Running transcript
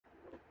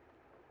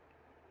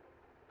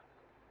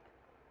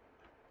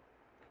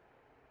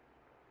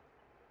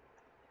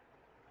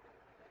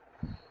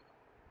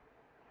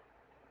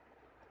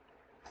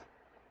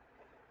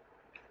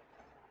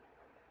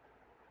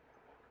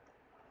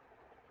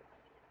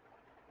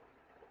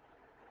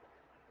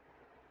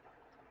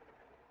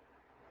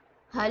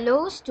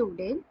Hello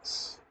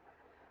students,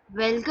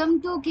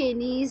 welcome to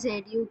KENE'S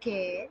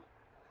Educare,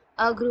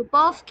 a group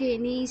of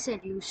KENE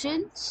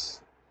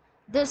solutions.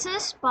 This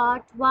is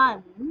part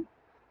 1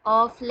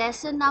 of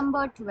lesson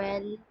number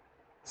 12,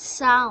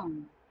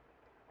 sound,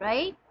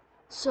 right?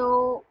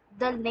 So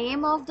the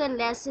name of the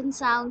lesson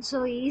sounds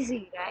so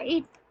easy,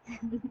 right?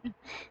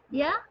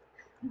 Yeah,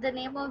 the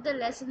name of the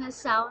lesson is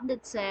sound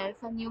itself,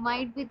 and you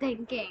might be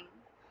thinking,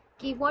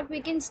 what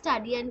we can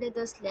study under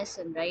this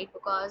lesson, right?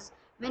 Because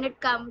when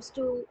it comes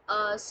to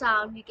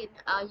sound, you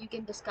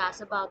can discuss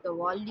about the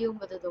volume,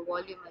 whether the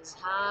volume is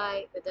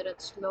high, whether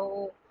it's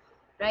low,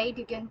 right?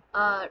 You can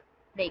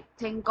like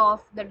think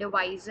of the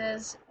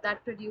devices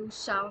that produce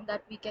sound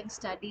that we can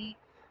study,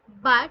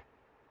 but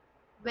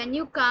when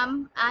you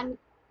come and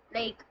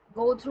like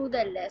go through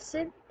the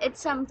lesson,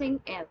 it's something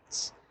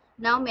else.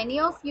 Now many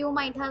of you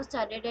might have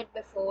studied it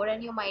before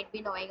and you might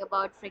be knowing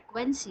about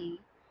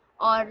frequency,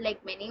 or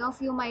like many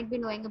of you might be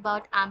knowing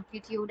about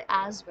amplitude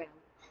as well,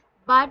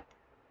 but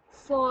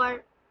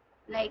for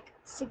like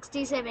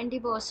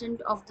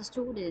 60-70% of the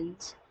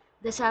students,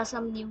 these are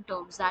some new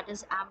terms, that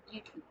is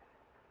amplitude.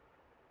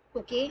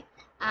 Okay,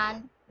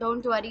 and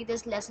don't worry,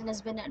 this lesson has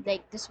been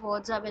like these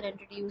words have been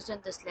introduced in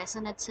this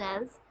lesson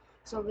itself.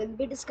 So we'll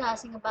be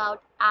discussing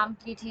about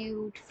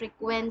amplitude,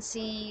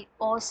 frequency,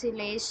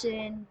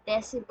 oscillation,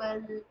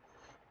 decibel,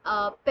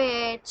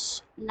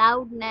 pitch,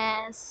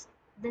 loudness.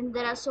 Then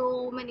there are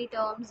so many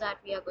terms that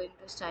we are going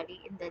to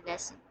study in the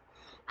lesson,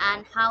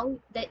 and how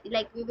the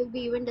like we will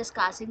be even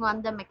discussing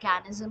on the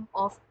mechanism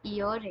of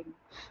hearing,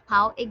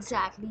 how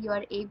exactly you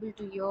are able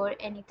to hear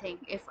anything.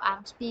 If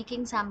I'm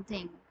speaking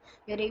something,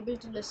 you're able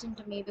to listen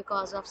to me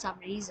because of some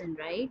reason,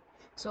 right?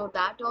 So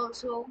that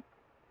also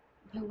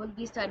you will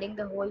be studying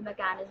the whole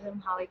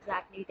mechanism, how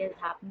exactly it is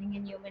happening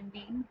in human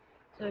being.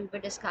 So we'll be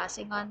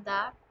discussing on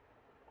that.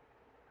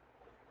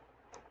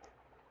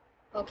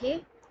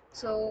 Okay,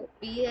 so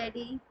be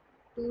ready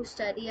to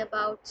study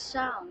about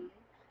sound.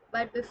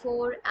 But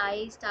before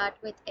I start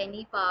with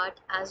any part,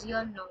 as you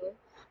all know,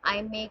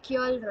 I make you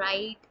all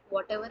write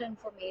whatever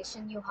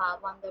information you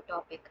have on the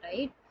topic,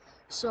 right?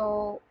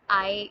 So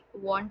I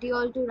want you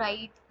all to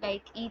write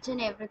like each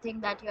and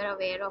everything that you are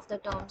aware of the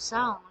term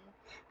sound,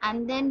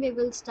 and then we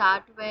will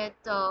start with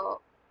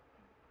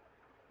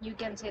you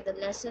can say the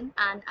lesson.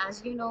 And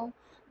as you know,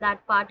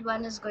 that part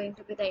 1 is going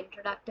to be the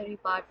introductory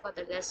part for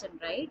the lesson,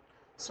 right?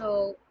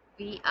 So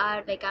we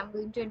are like I'm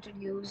going to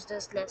introduce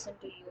this lesson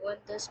to you in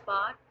this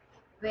part,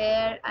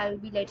 where I'll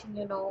be letting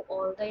you know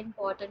all the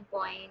important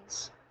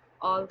points,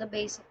 all the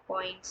basic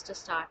points to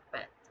start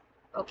with.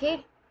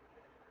 Okay,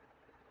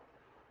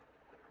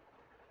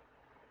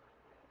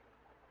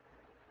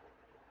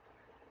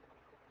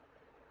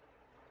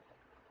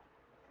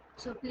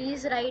 so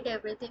please write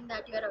everything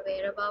that you are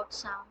aware about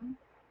sound.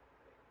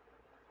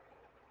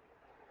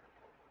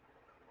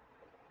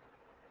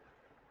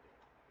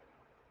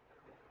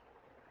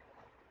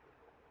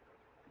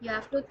 You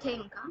have to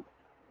think, huh?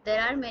 There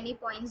are many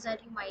points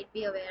that you might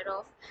be aware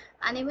of,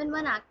 and even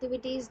one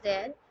activity is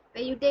there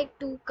where you take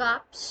two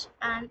cups,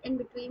 and in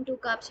between two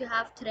cups you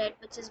have thread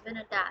which has been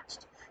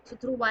attached. So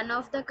through one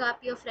of the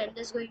cup your friend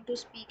is going to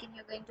speak and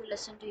you're going to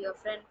listen to your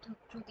friend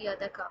through the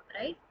other cup,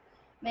 right?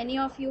 Many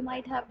of you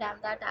might have done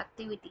that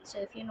activity, so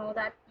if you know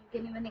that, you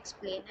can even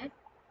explain it,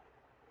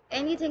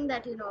 anything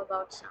that you know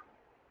about sound.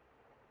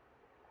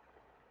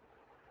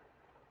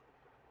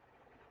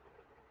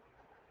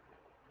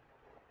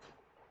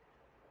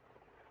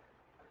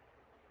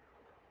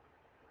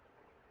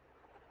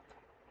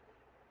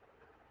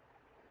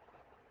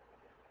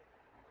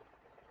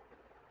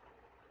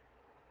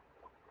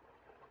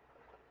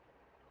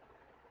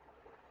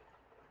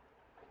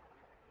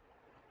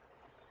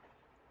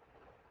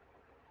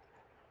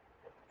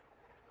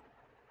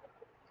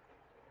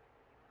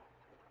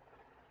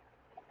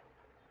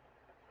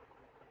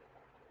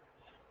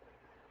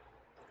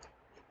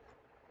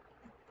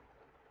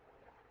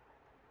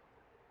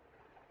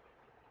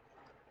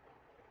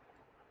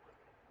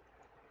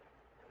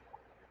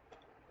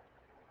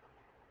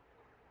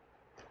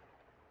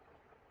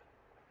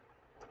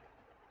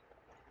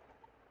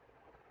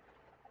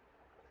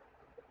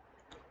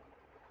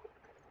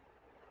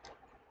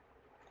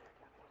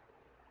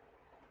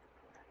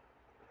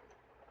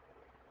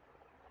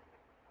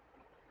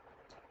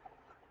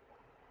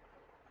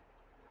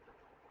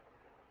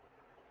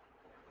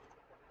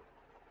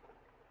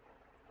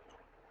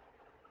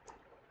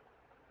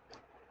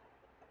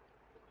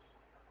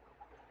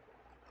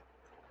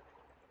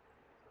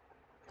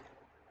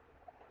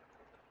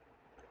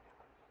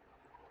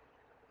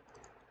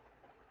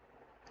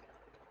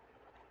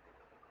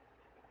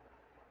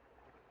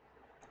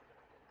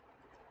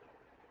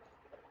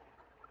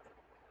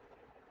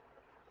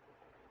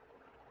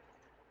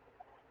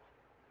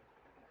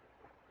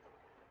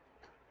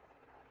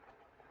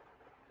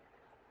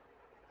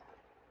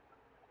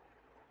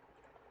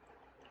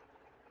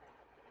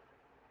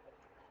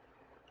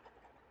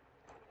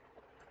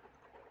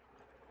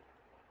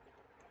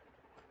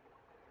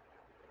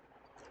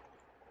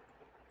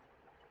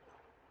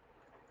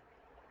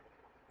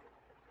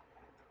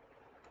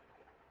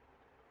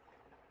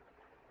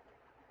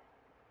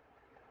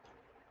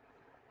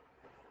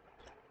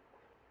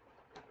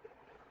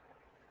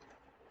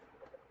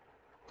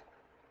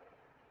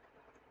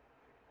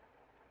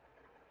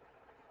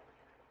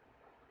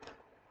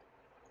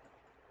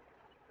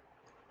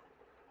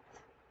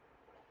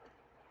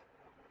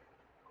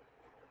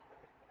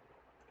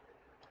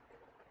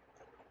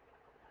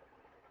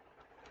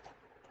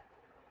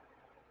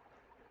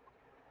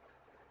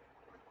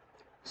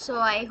 So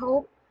I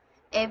hope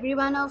every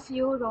one of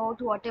you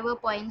wrote whatever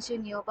points you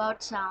knew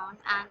about sound,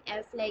 and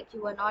if like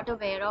you were not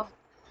aware of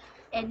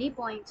any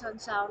points on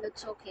sound,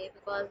 it's okay,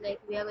 because like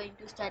we are going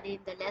to study in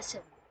the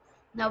lesson.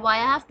 Now why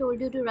I have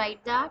told you to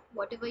write that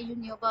whatever you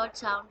knew about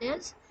sound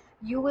is,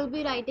 you will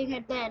be writing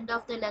at the end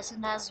of the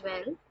lesson as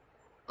well.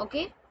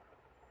 Okay,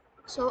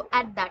 so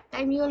at that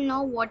time you'll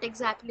know what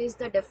exactly is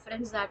the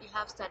difference that you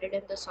have studied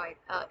in the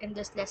in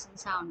this lesson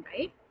sound,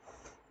 right?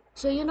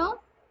 So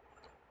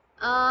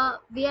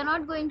we are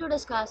not going to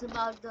discuss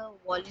about the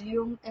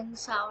volume in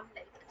sound,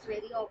 like it's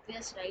very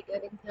obvious, right?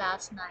 You're in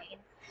class 9,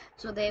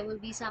 so there will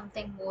be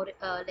something more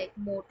like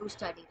more to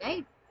study,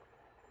 right?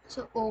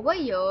 So over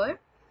here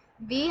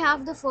we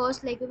have the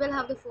first, like we will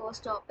have the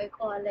first topic,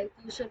 or like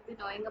you should be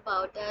knowing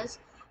about, as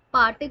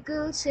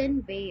particles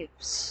in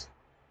waves.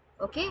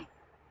 Okay,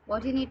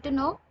 what you need to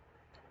know,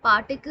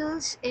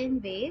 particles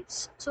in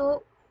waves.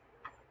 So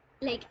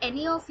like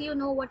any of you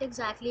know what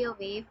exactly a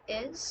wave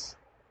is?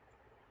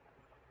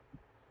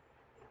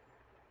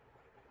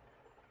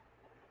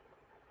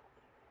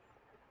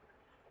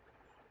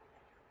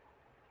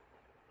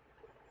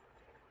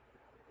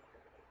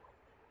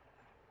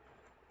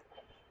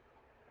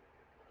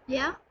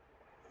 Yeah,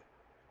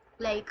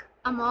 like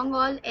among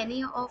all,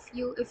 any of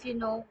you, if you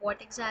know what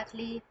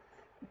exactly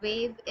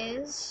wave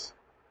is?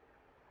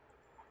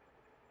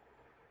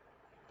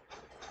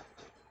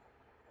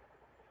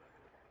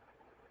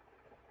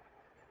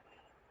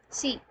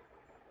 See,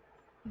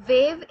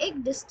 wave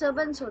एक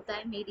disturbance होता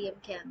है medium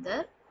के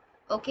अंदर,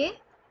 okay,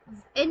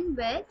 in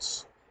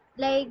which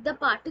like the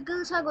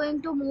particles are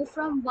going to move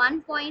from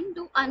one point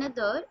to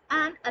another,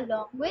 and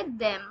along with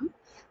them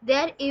they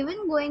are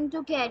even going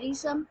to carry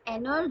some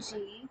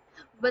energy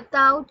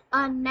without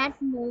a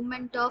net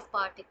movement of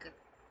particle.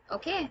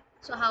 Okay,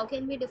 so how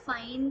can we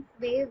define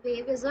wave?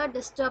 Wave is a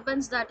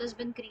disturbance that has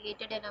been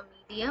created in a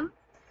medium,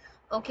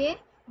 okay,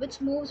 which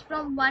moves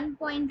from one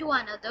point to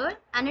another,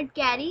 and it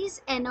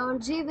carries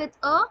energy with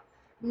a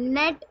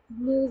net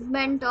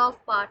movement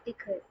of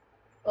particle.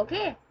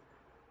 Okay,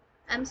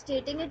 I'm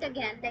stating it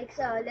again, like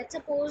let's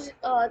suppose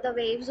the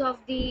waves of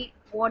the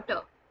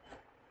water,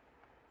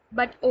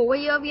 but over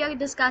here we are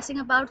discussing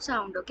about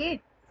sound.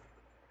 Okay,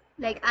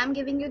 like I'm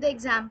giving you the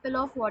example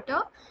of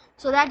water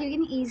so that you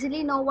can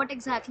easily know what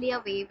exactly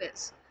a wave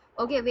is.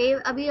 Okay,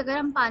 wave, अभी अगर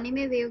हम पानी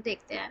में wave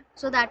देखते हैं,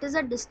 so that is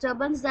a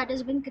disturbance that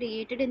has been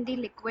created in the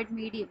liquid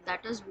medium,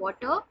 that is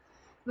water,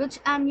 which,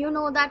 and you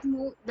know that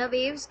the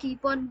waves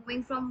keep on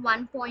moving from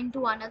one point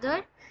to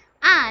another,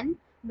 and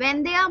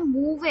when they are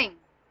moving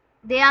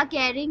they are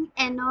carrying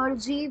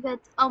energy with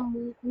a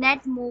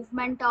net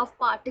movement of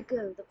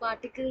particle. The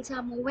particles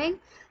are moving,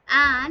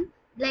 and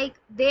like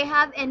they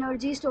have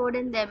energy stored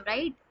in them,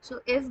 right? So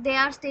if they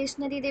are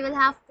stationary they will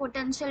have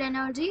potential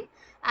energy.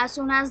 As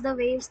soon as the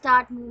waves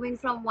start moving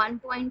from one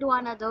point to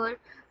another,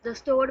 the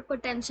stored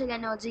potential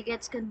energy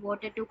gets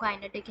converted to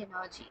kinetic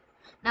energy.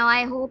 Now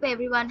I hope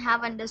everyone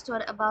have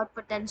understood about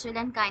potential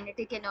and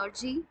kinetic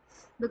energy,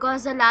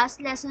 because the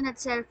last lesson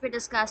itself we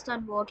discussed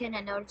on work and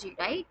energy,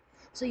 right?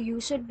 So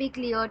you should be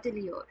clear till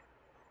here.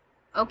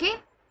 Okay,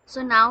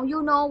 so now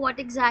you know what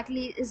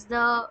exactly is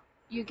the,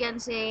 you can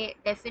say,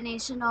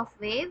 definition of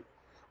wave.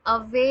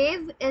 A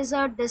wave is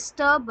a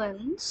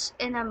disturbance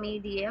in a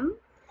medium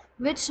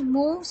which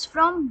moves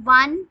from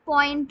one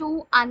point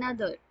to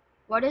another.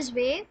 What is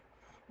wave?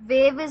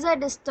 Wave is a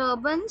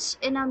disturbance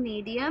in a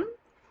medium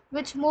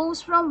which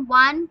moves from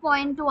one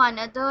point to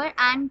another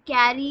and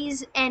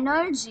carries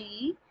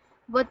energy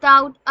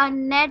without a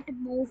net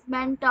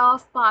movement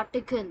of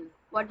particle.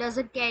 What does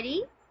it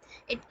carry?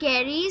 It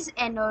carries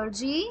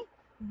energy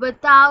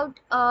without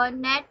a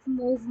net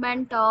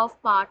movement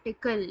of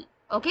particle.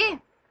 Okay,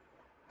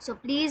 so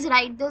please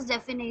write this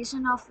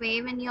definition of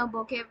wave in your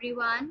book,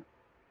 everyone.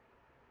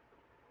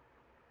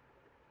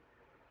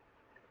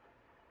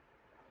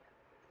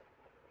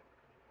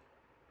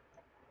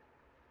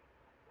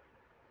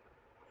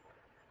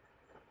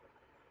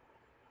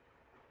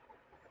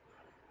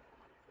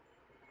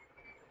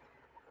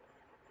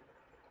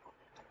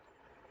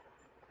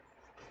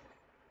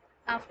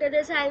 After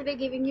this I'll be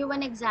giving you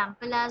an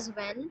example as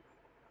well.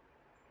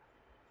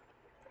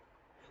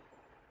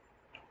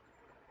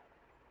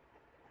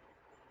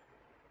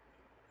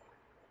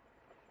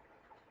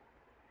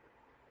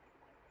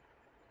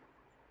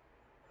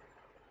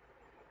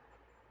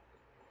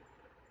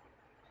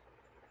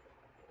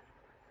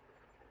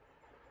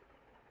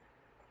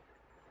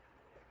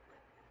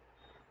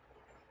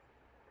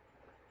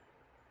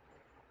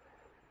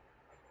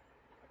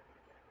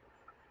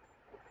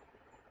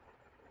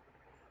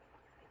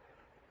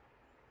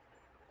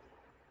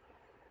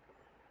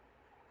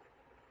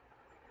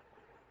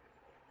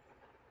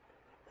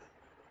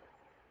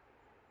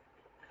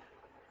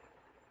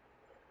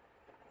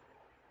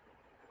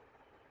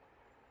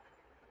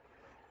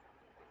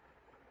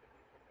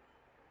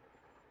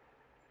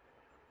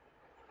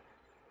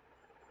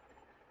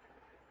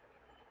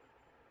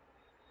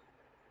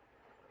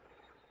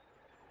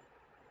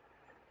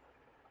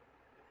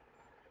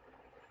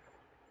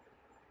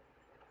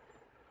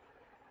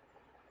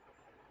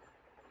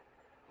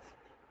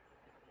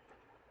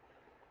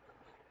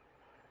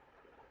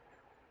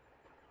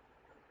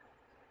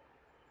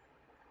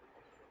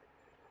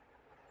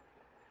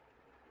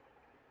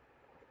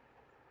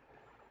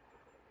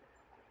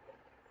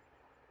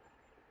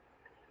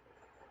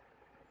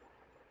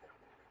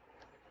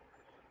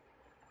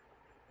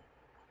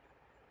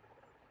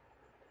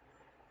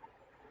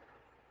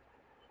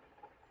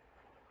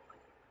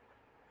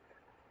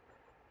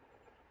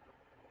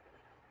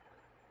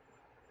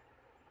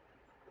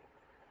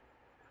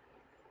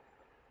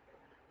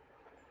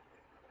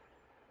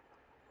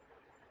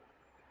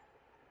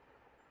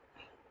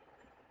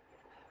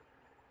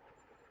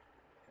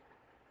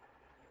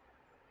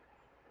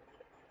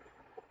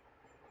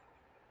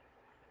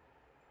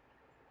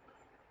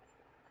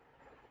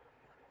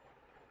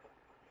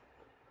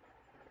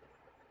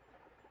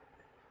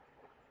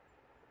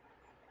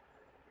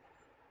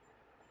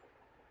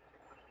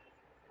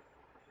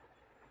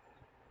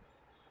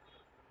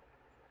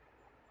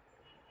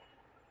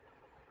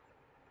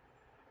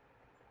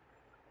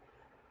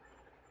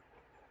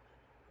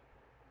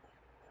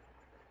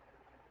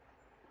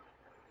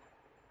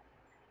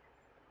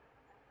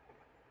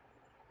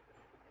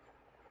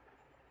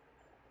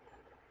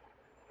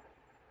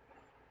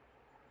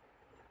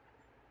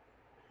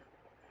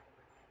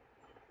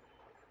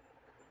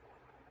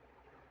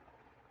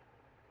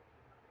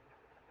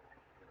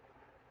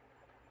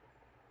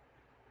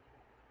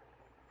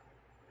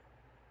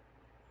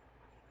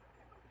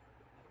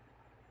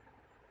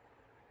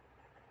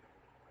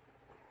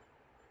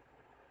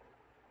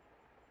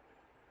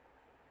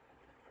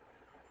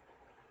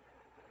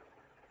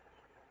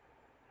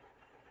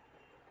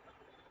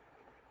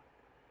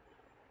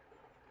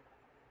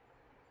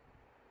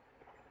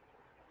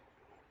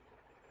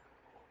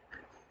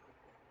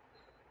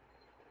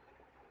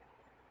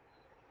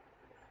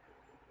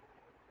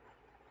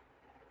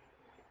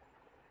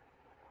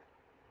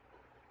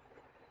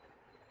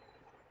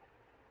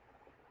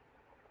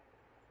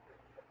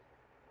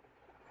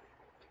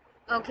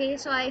 Okay,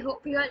 so I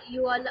hope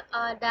you all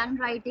are done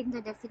writing the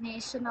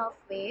definition of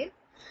wave.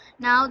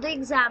 Now the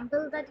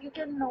example that you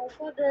can know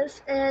for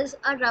this is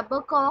a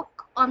rubber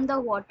cork on the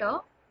water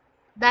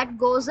that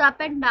goes up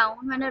and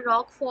down when a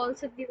rock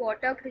falls in the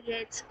water,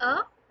 creates a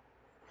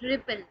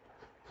ripple.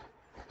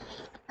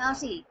 Now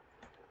see,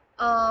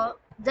 uh,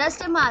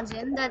 just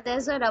imagine that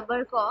there's a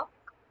rubber cork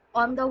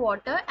on the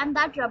water, and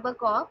that rubber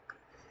cork,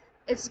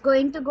 it's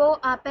going to go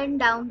up and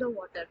down the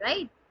water,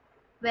 right?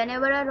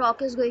 Whenever a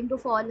rock is going to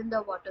fall in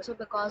the water. So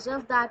because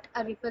of that,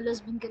 a ripple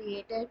has been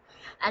created,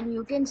 and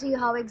you can see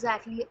how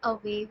exactly a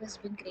wave has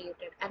been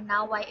created. And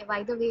now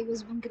why the wave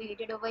has been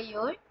created over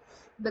here?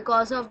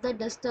 Because of the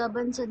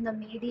disturbance in the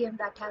medium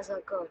that has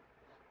occurred.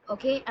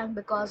 Okay, and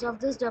because of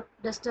this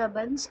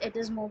disturbance, it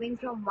is moving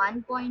from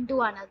one point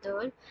to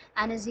another,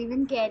 and is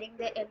even carrying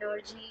the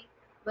energy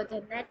with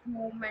a net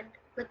movement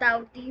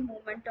without the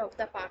movement of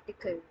the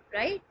particle,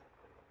 right?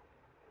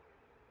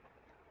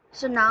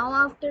 So now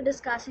after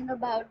discussing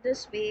about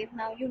this wave,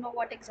 now you know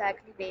what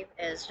exactly wave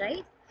is,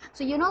 right?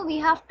 So you know we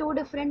have two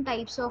different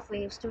types of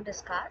waves to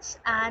discuss,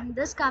 and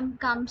this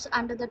comes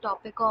under the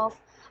topic of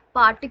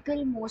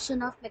particle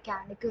motion of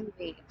mechanical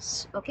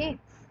waves. Okay,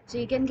 so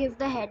you can give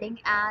the heading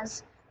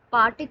as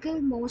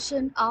particle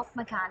motion of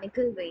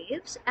mechanical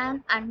waves,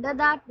 and under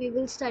that we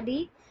will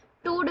study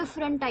two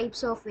different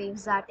types of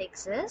waves that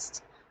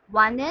exist.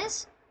 One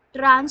is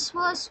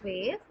transverse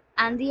wave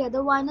and the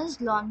other one is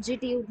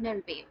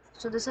longitudinal wave.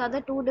 So these are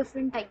the two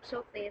different types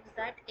of waves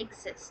that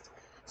exist.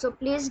 So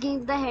please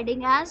give the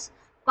heading as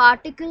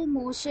particle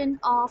motion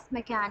of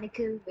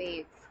mechanical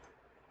wave.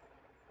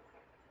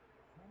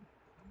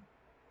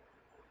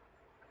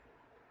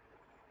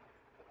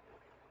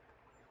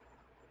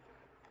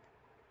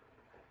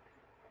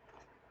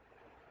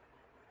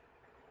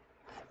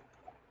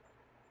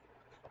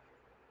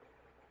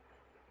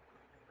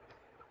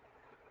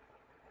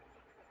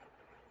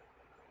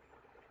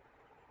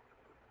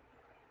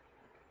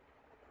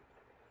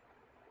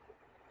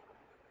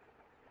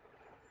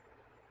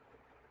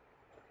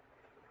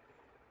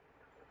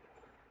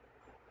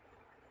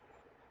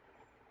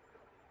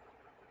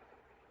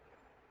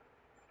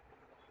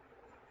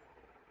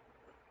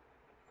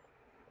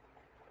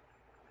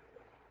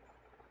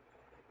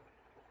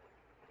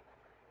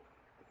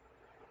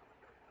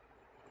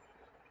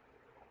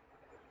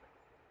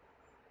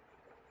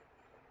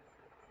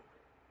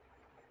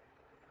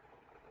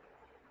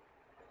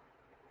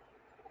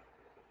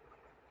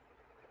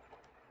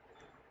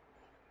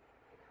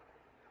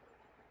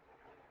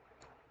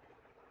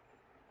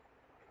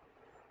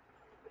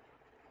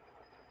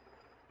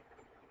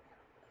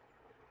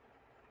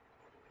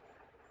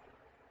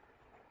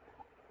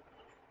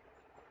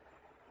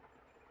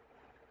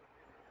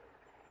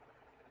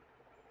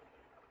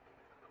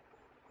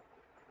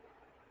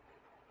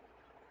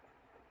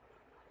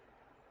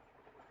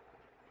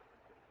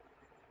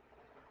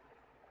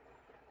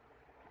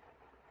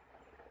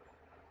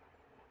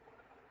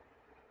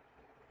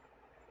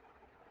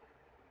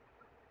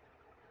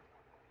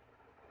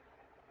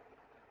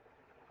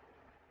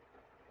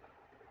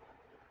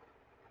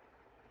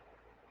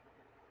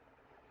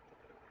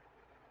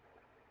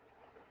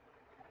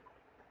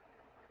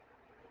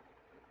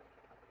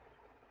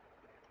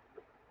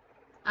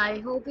 I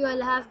hope you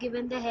all have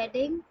given the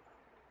heading.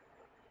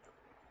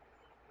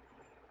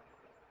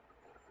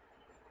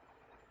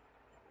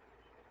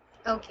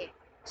 Okay,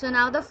 so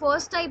now the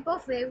first type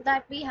of wave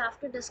that we have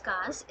to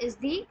discuss is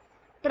the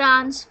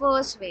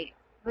transverse wave.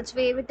 Which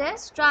wave it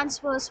is?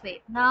 Transverse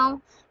wave.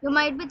 Now you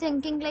might be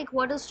thinking like,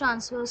 what is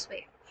transverse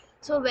wave?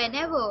 So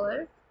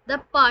whenever the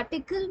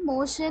particle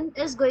motion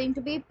is going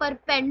to be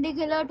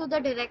perpendicular to the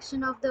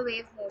direction of the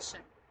wave motion.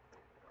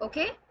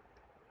 Okay,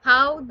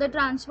 how the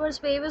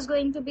transverse wave is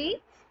going to be?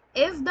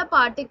 If the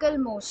particle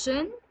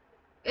motion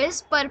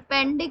is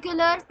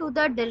perpendicular to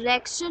the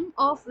direction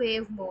of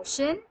wave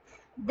motion,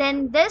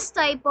 then this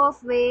type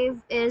of wave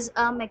is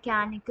a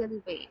mechanical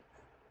wave.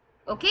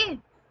 Okay,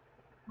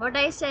 what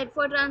I said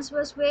for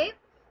transverse wave,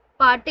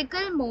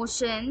 particle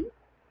motion,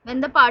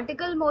 when the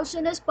particle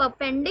motion is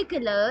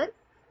perpendicular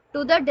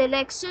to the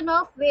direction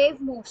of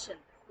wave motion,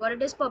 what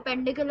it is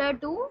perpendicular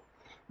to?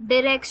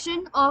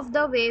 Direction of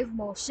the wave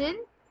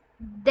motion,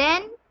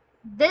 then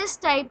this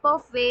type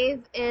of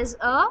wave is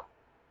a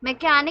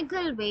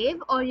mechanical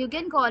wave, or you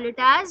can call it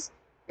as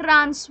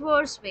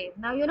transverse wave.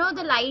 Now you know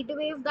the light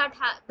wave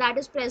that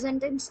is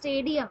present in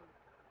stadium,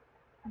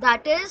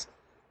 that is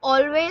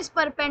always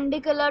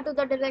perpendicular to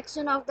the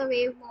direction of the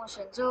wave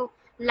motion. So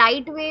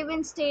light wave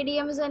in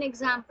stadium is an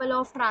example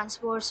of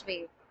transverse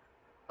wave.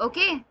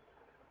 Okay,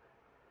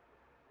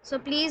 so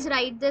please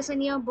write this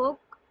in your book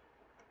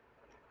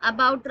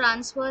about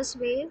transverse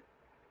wave.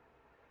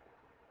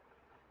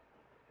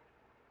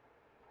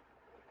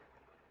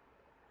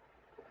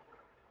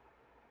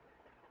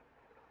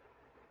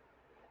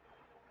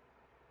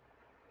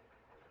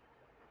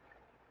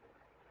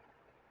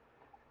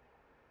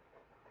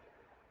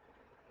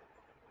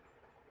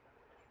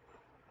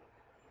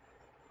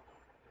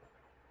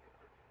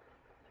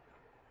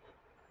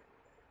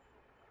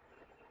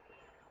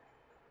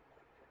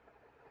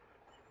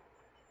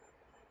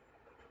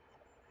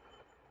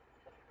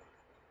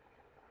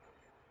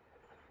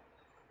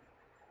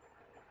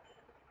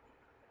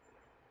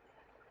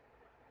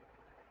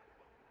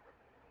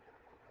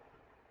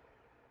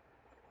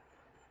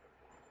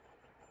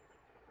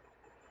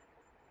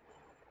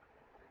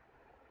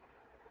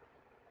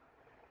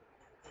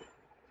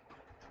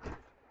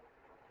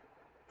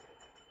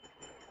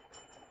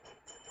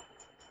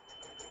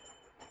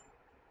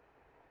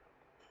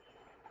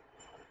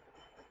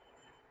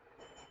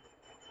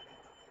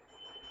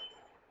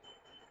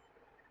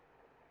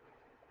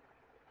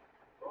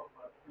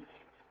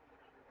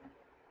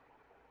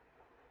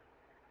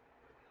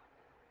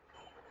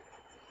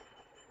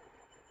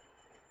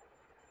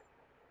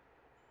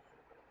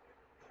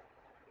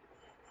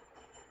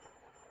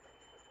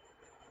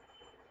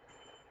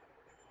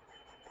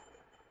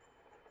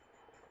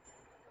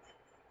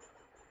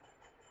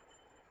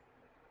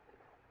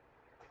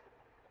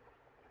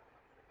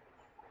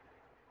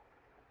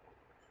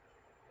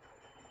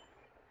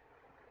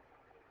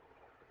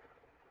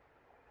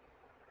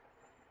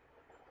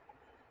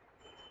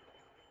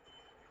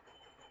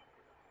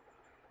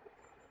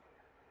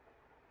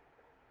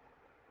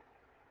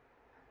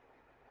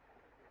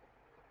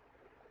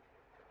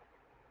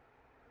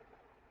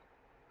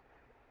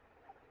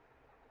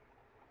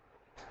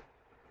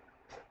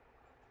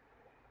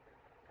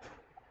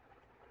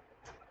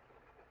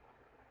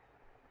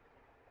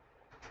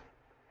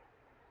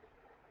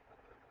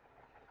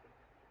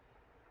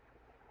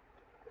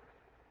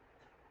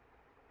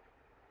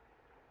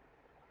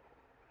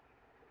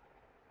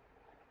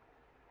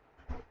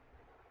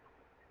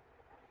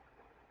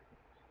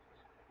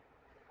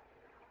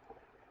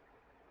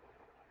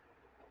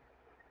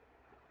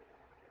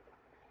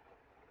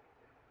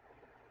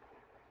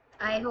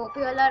 I hope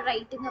you all are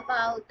writing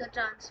about the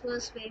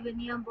transverse wave in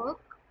your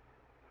book.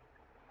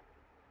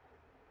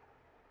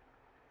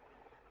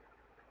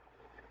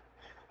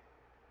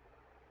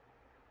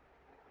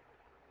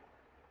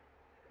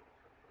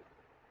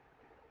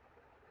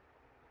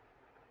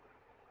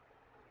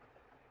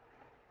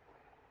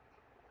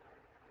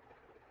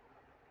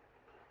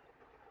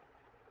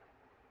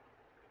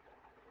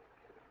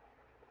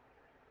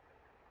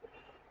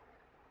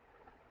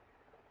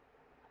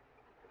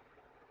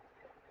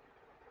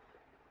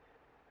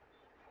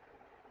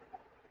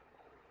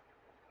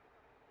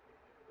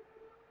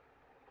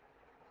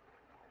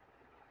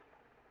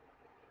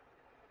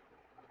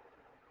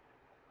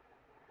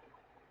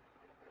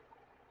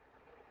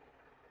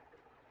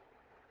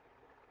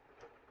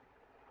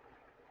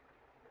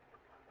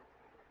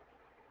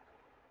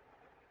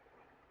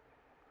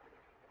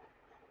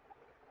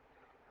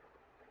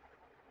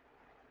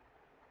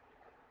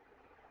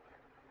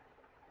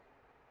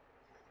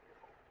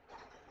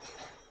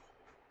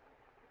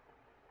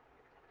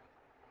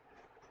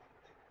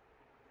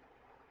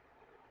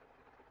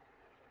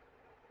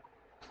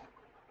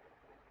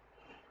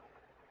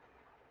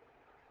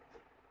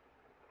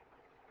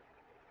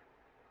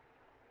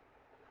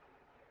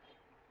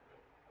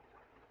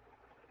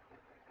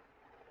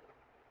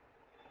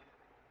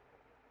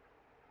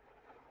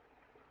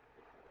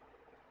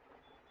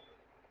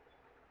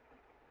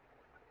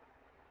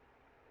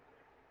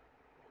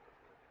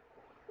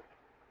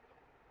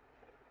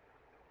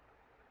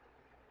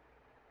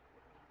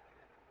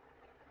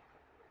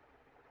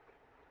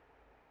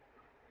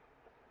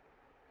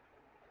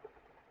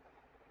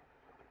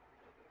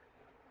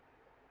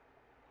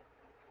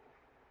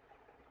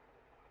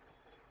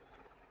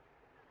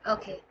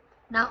 Okay.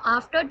 Now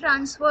after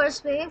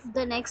transverse wave,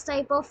 the next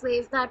type of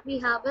wave that we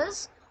have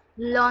is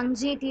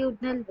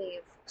longitudinal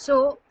wave.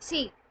 So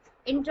see,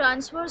 in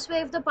transverse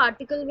wave, the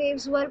particle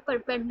waves were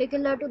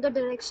perpendicular to the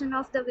direction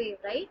of the wave,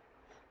 right?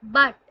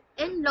 But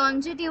in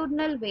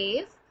longitudinal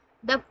wave,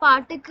 the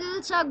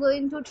particles are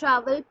going to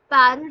travel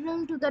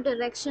parallel to the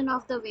direction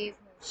of the wave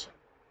motion.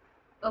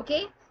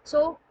 Okay,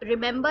 so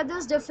remember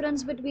this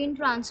difference between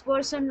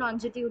transverse and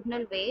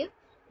longitudinal wave.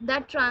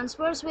 That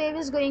transverse wave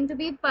is going to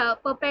be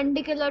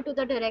perpendicular to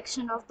the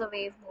direction of the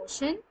wave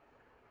motion,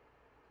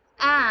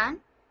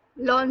 and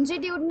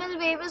longitudinal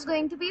wave is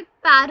going to be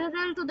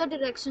parallel to the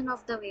direction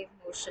of the wave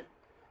motion.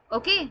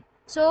 Okay,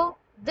 so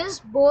this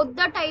both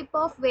the type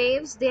of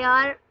waves, they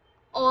are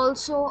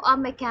also a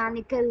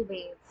mechanical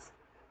wave.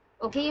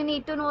 Okay, you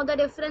need to know the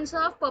difference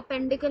of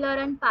perpendicular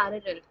and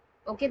parallel.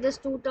 Okay, these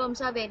two terms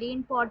are very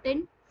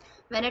important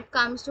when it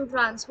comes to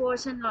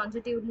transverse and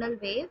longitudinal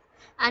wave.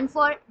 And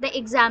for the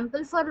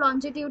example for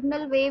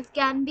longitudinal wave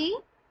can be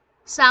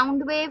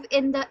sound wave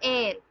in the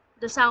air.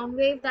 The sound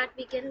wave that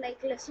we can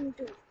like listen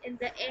to in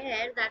the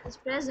air that is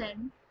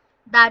present,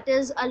 that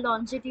is a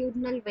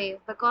longitudinal wave,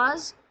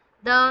 because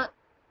the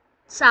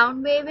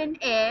sound wave in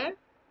air,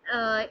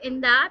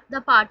 in that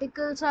the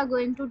particles are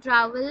going to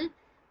travel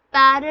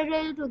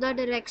parallel to the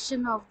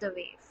direction of the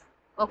wave.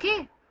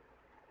 Okay,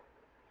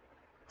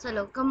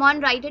 so come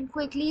on, write it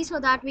quickly so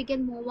that we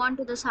can move on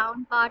to the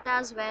sound part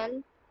as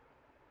well.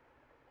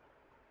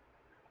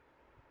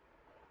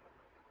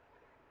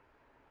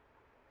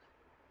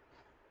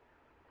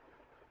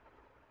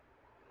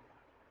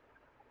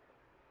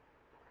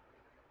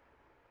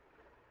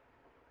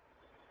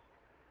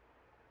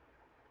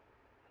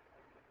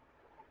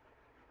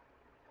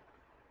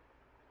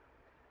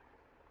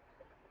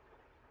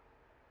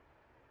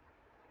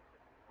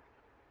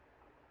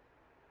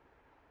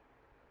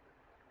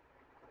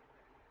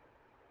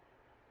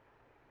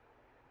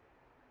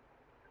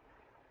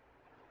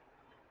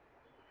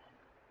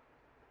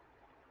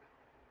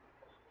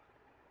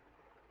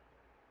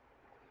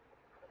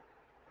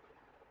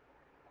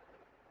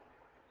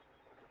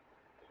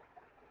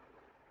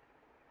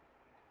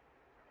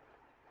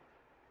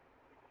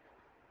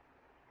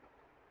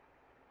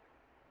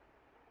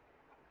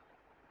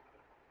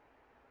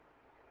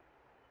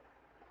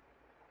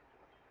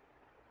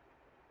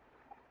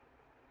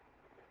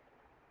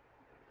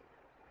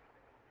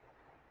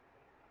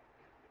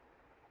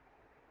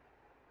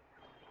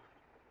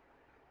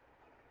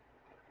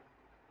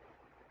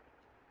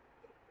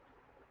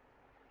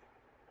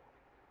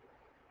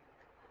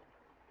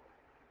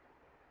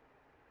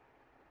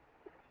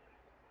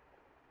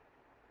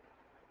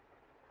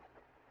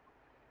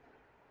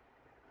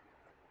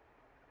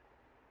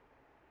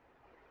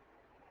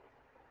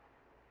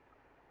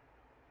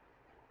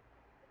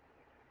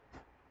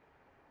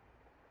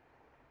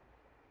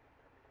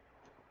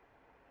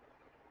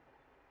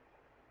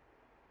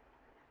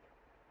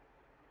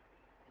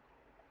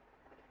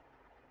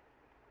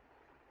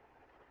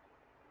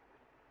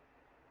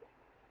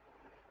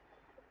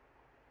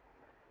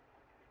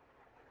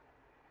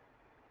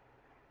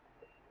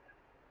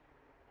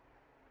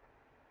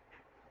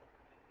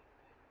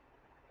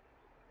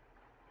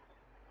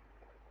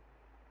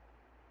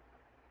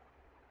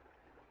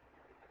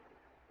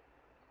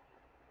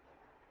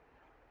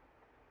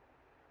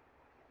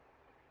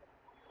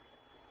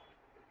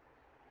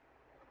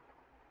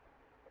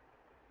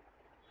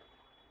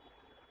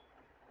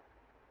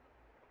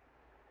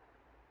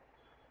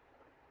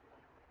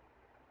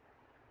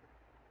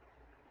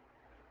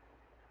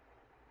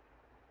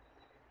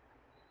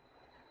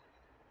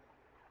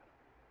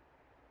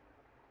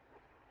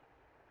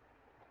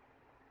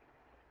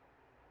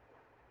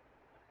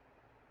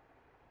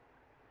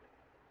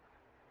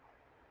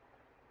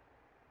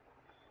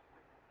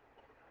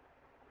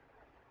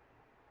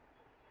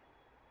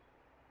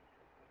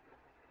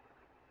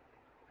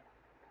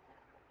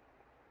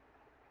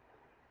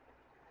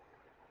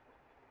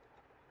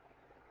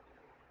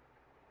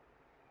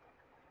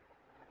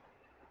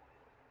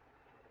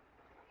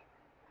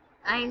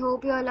 I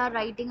hope you all are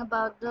writing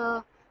about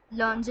the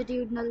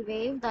longitudinal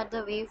wave, that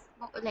the wave,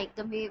 like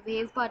the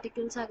wave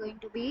particles are going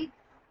to be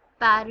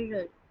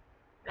parallel,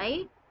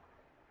 right?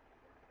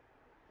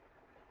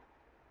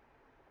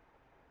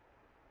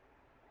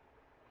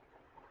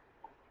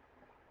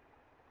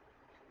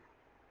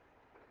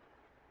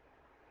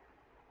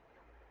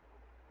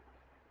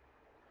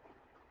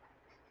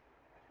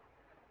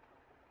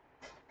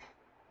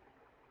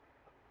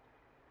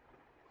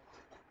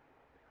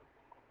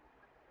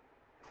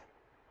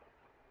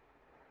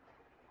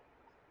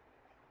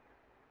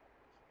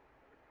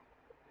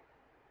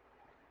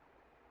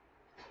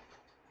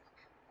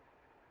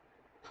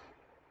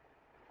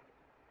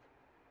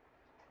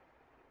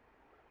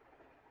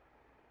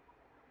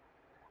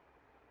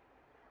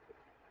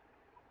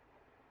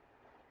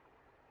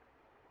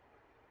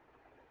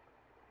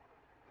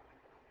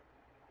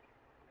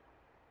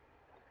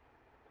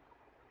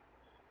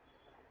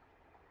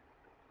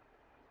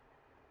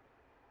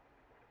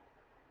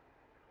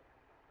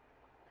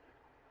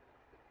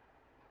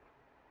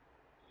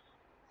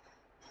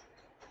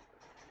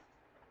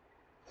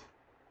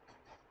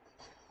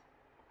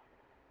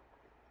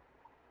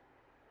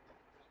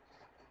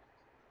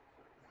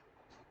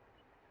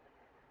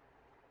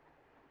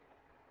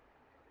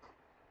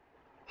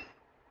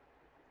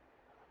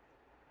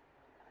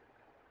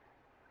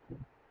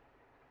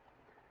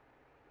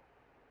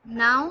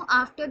 Now,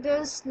 after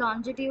this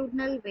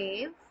longitudinal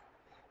wave,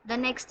 the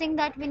next thing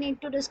that we need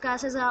to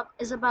discuss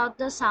is about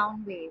the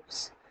sound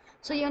waves.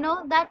 So, you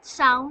know that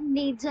sound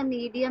needs a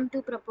medium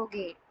to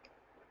propagate.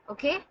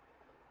 Okay?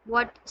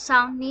 What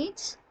sound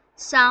needs?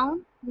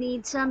 Sound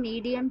needs a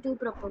medium to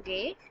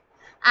propagate,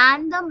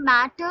 and the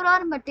matter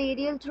or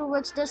material through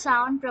which the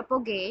sound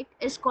propagate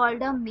is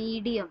called a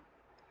medium.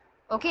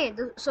 Okay,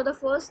 so the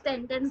first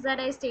sentence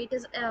that I state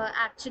is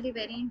actually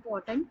very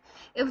important.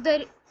 If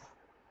there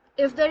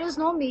if there is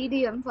no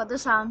medium for the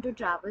sound to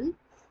travel,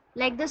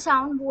 like the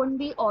sound won't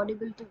be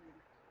audible to you.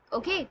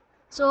 Okay,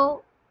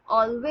 so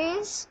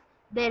always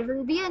there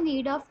will be a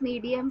need of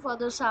medium for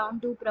the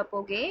sound to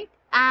propagate,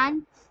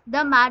 and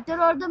the matter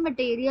or the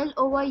material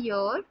over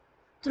here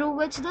through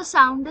which the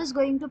sound is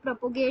going to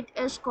propagate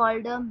is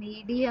called a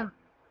medium.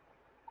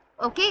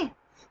 Okay,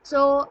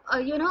 so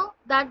you know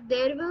that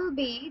there will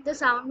be the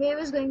sound wave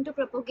is going to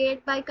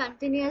propagate by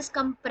continuous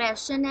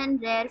compression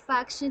and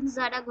rarefactions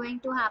that are going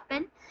to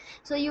happen.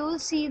 So you will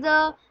see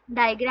the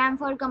diagram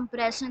for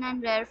compression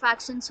and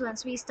rarefactions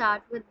once we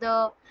start with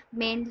the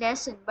main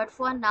lesson, but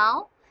for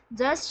now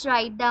just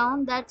write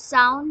down that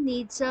sound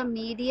needs a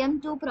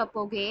medium to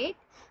propagate,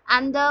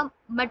 and the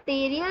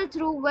material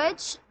through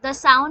which the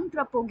sound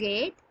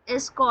propagate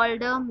is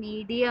called a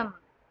medium.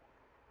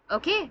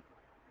 Okay.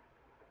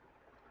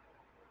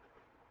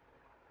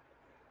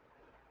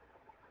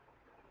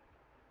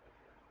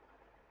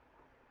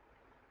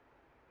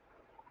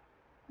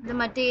 The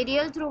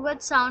material through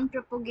which sound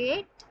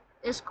propagate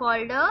is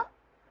called a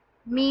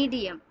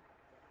medium.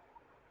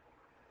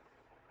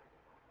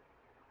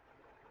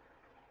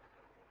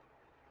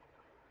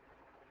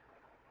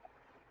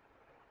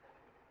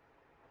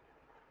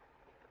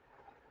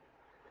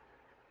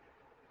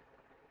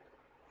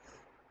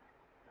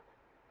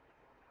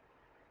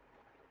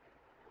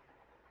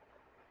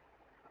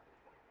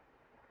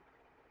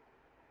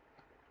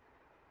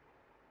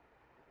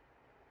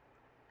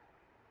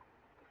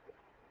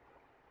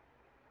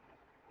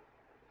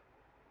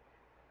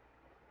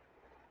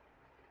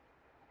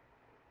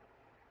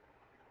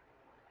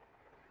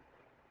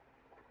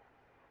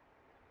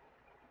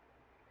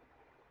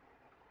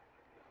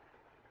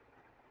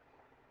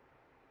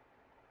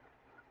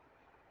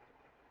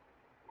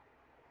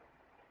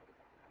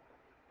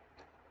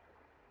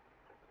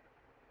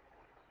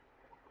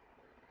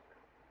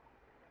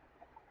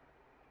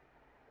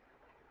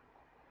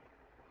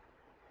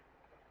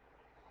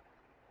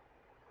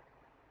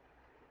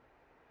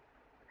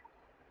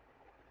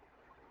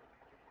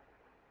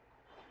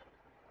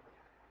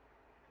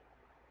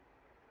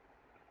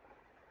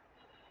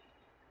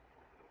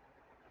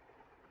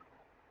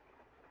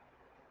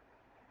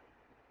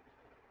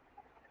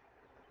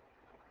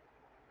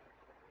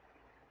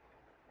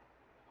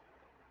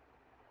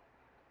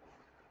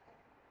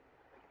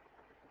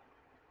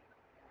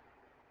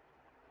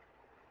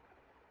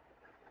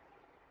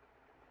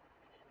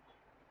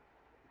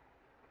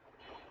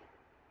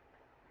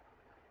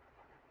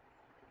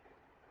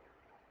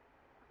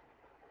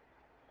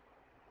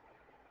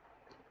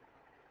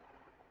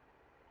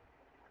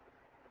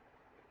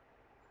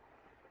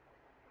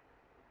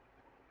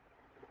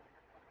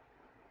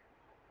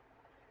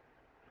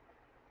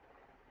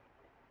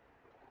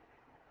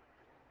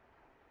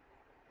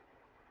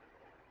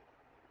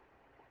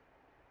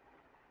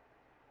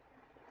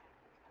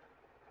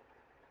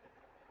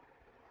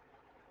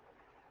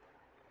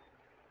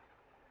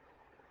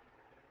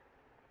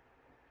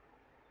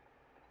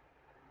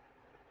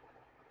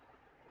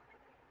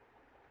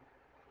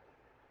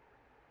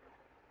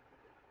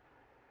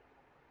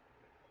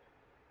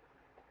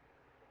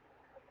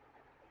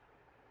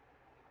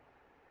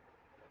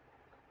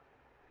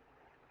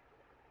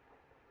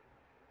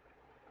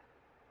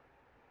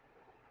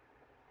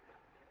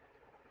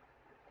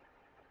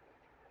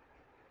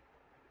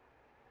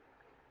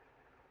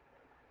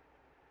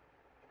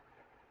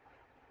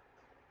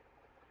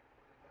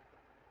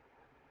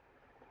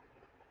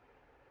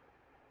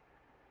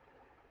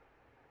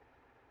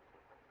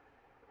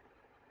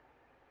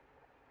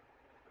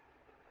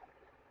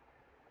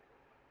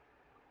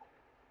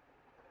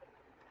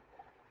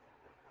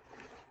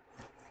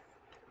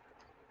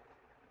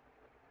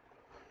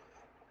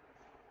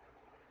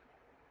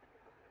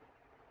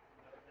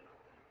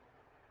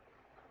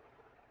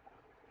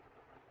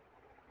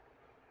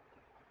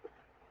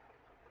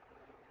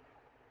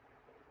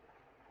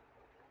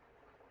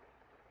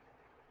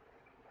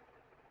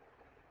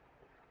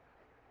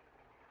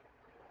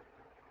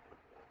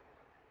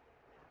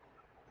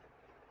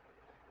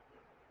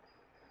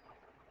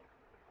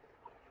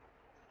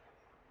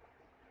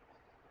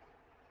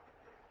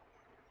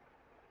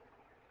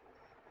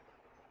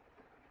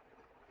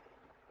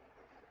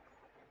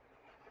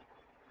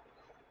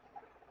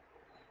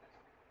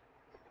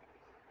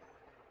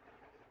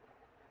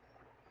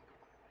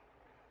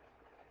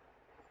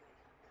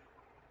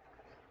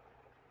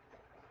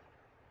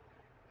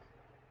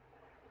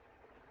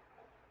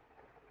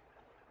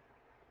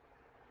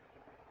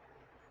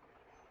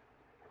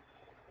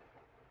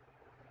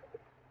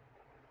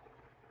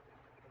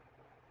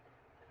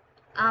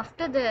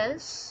 After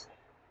this,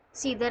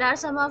 see, there are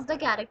some of the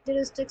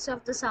characteristics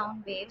of the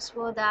sound waves.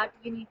 For that,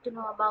 you need to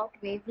know about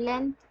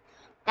wavelength,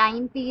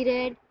 time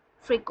period,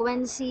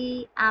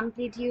 frequency,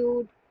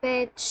 amplitude,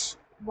 pitch,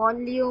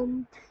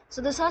 volume.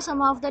 So these are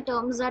some of the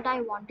terms that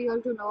I want you all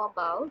to know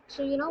about.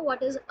 So you know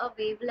what is a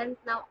wavelength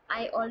now?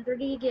 I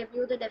already gave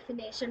you the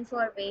definition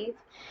for wave.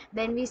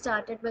 Then we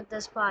started with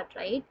this part,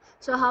 right?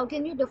 So how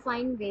can you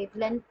define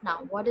wavelength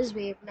now? What is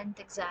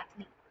wavelength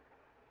exactly?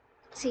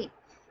 See,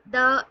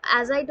 the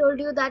as I told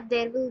you that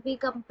there will be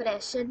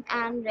compression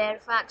and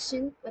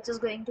rarefaction which is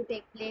going to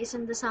take place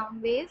in the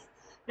sound wave,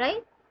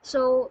 right?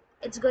 So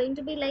it's going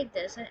to be like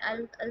this.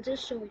 I'll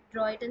just show it,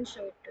 draw it and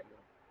show it to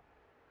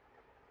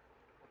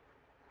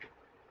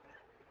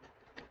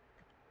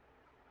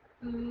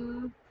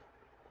you.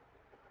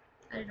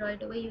 I'll draw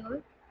it over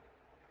here.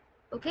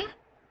 Okay,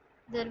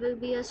 there will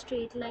be a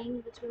straight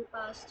line which will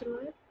pass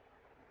through it,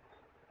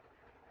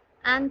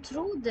 and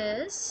through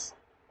this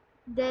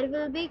there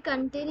will be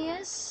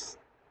continuous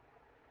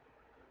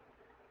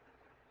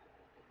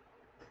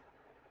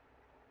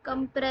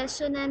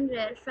compression and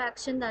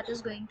rarefaction that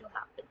is going to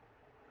happen.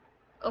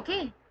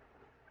 Okay,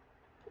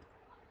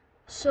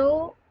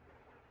 so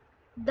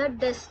the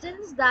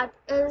distance that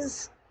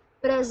is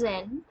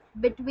present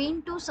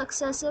between two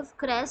successive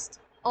crests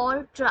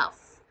or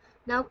trough.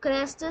 Now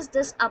crest is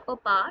this upper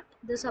part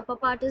is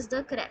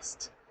the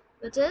crest,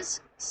 which is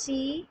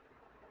CREST.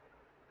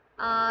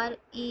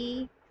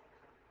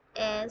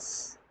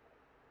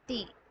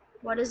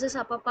 What is this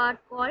upper part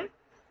called?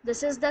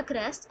 This is the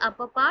crest,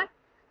 upper part,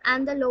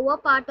 and the lower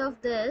part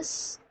of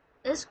this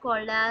is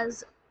called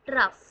as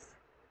trough.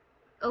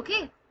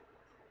 Okay,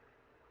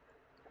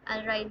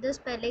 I'll write the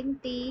spelling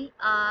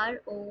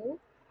TROUGH.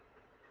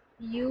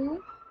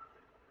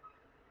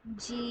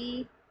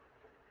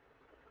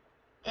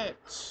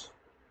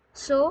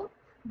 So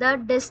the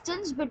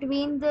distance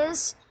between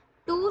this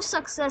two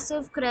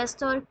successive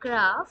crest or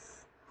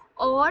trough,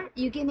 or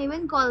you can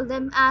even call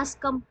them as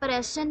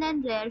compression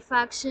and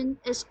rarefaction,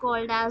 is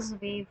called as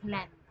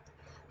wavelength.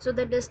 So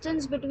the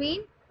distance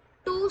between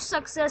two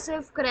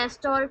successive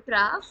crest or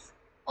trough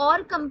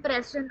or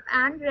compression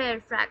and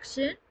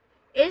rarefaction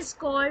is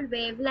called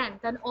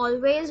wavelength. And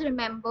always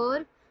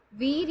remember,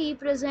 we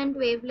represent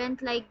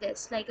wavelength like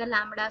this, like a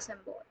lambda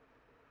symbol.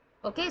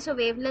 Okay, so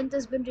wavelength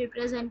has been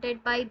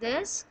represented by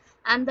this,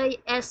 and the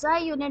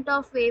SI unit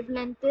of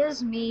wavelength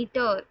is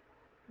meter.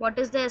 What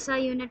is the SI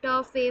unit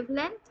of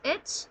wavelength?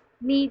 It's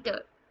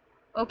meter.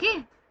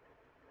 Okay.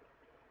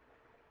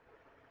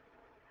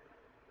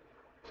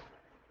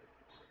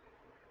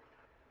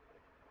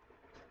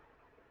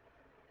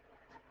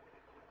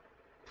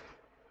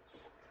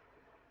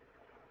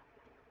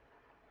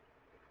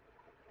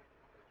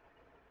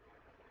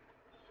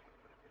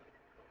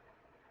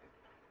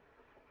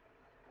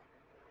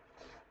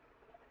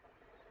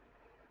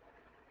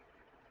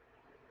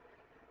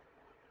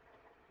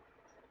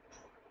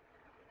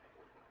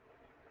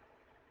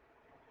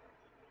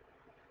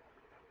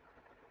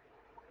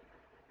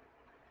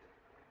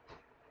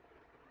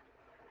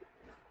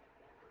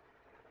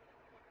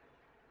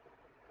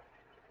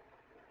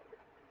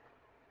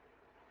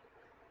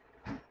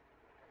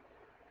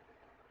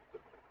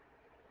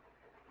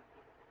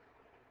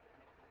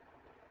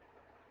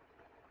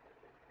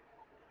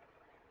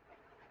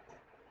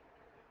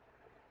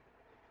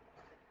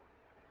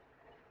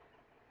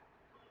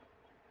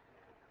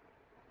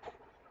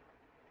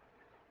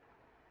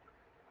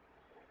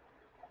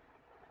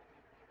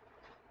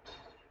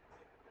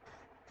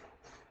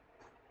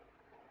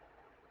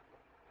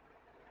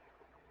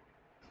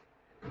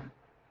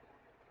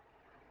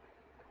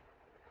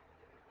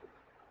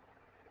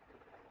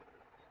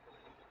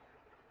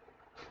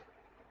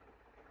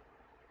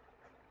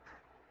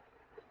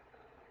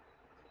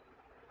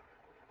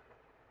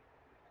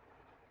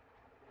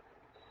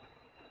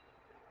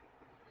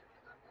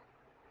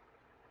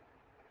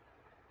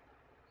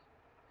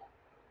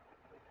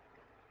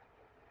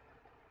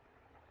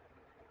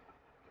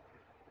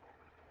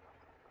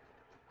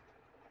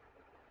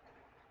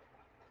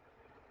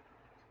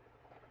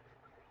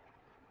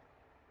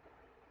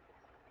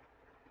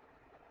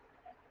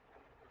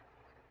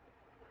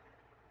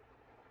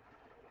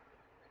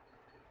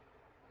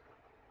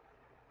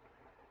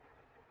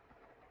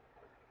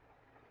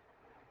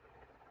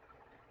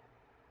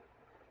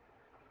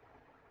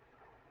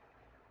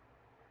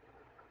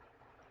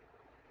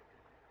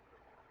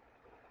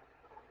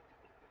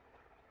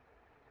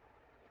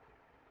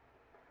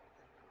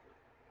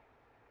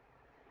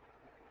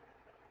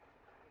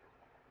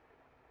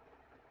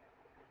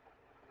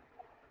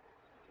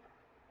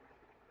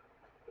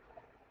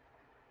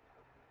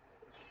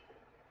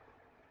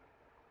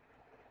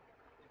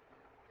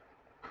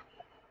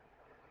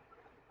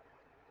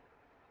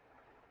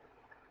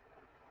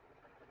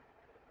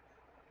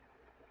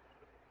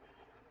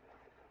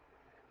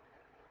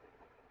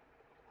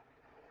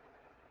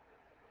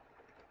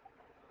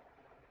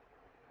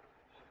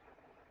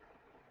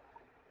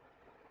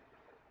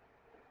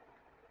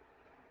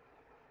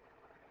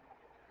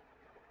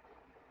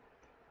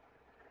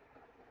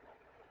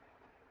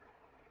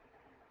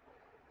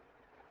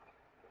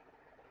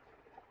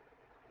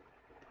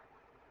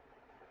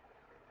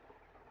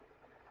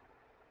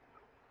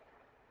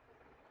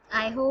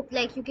 hope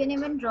like you can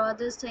even draw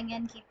this thing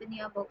and keep in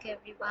your book,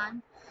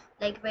 everyone,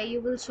 like where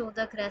you will show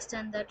the crest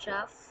and the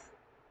trough.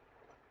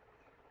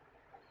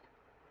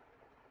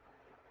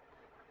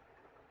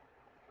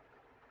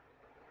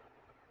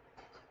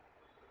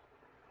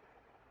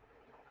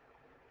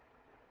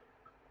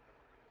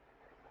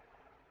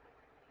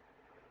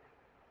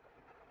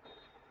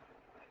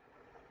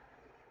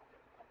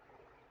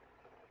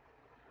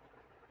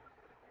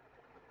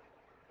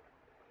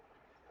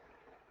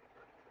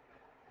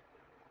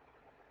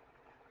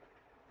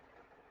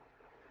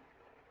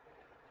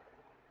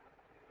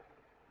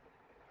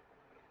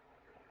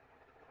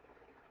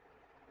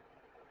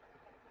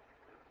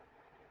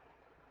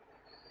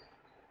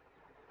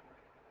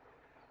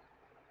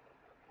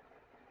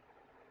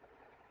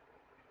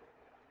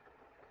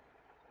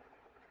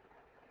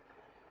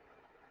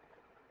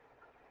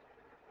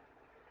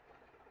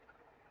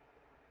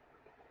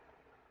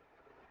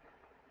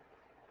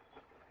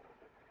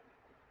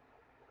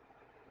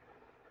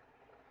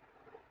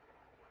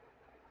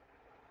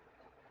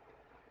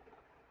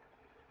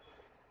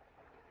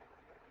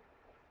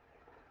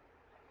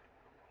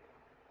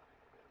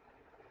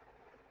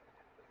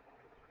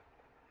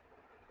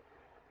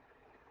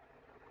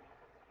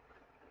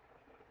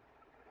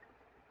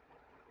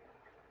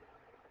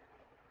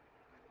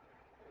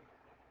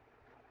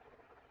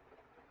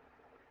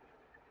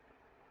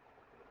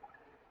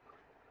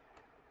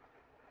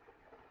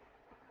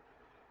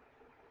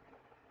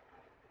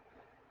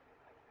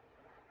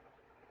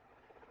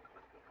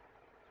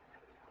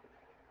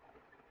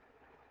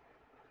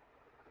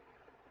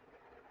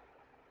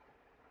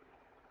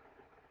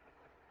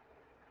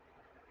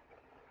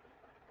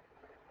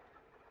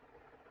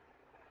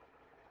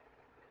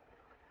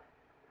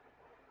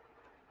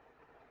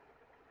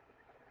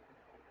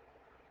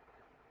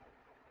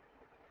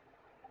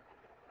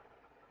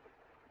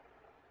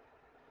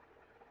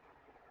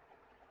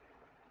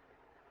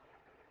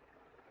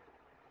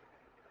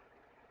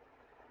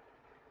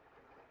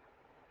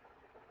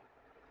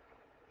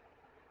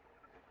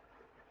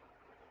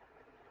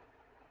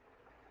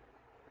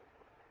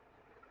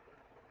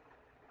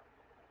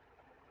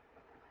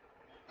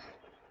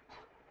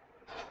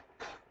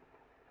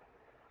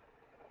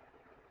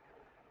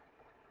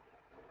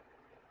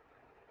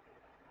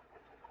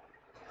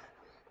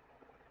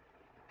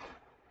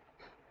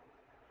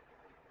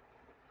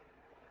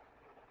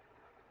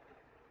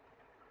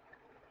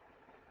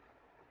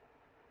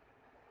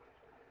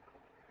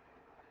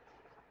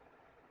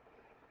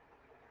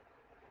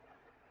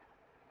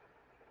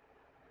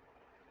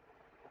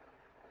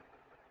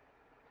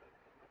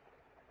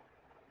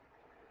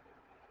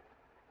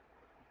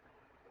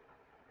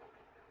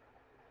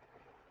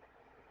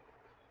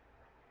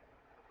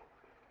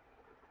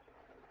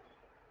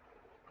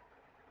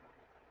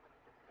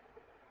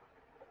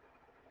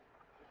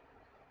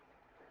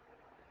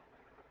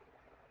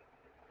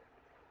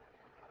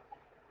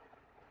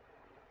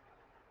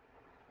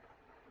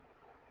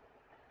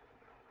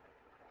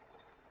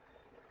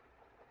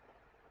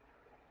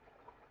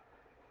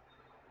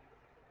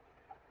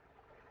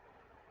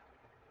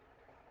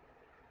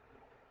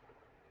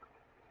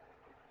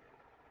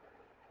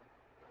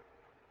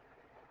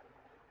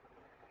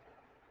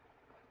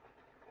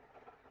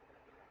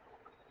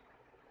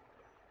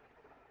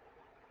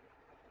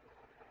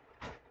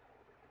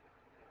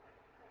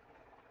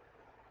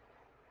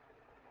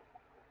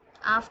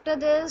 After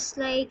this,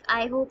 like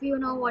I hope you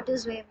know what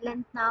is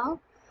wavelength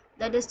now,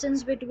 the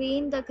distance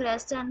between the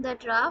crest and the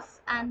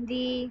trough, and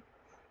the,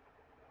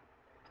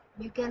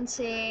 you can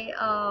say,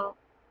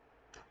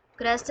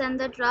 crest and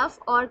the trough,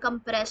 or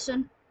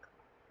compression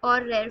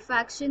or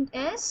rarefaction,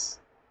 is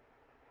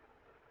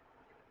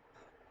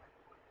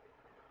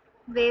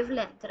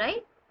wavelength,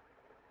 right?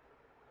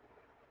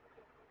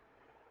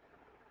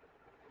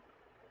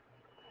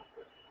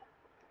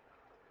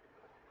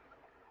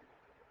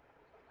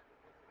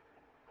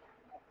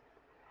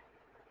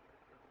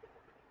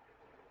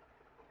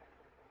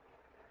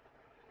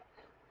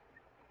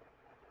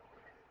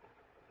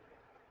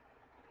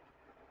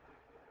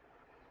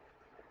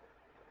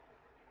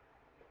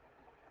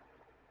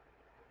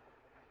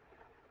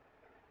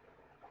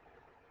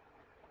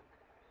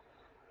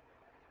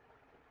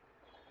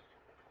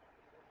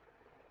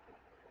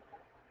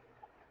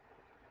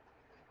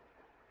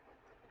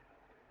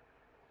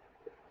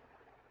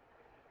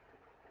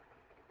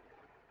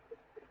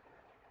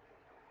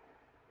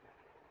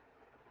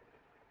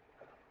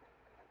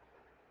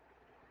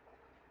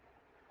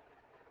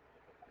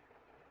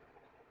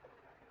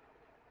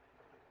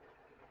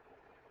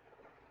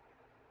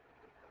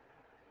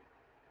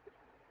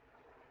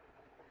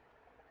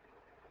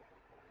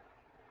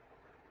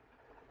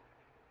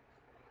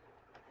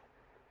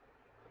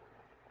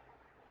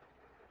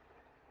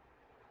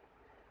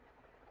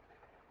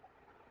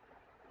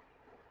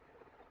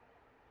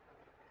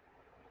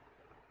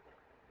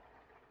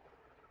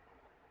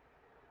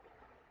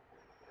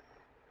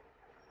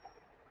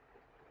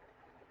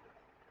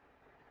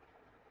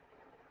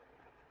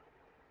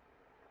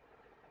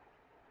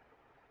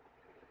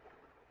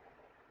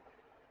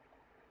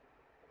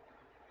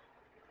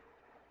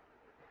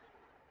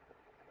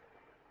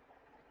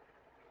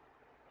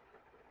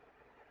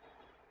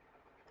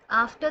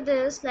 After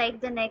this,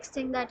 like the next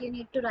thing that you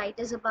need to write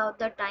is about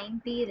the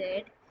time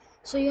period.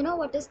 So you know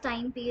what is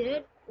time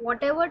period?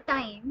 Whatever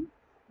time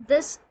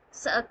this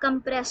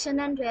compression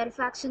and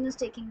rarefaction is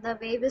taking, the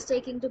wave is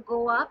taking to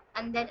go up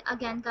and then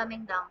again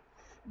coming down,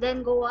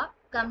 then go up,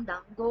 come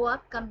down, go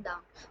up, come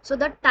down. So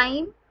the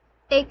time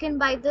taken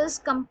by this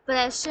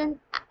compression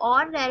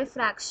or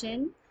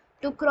rarefaction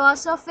to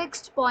cross a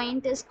fixed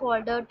point is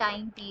called a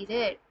time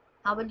period.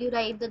 How will you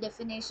write the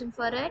definition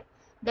for it?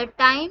 The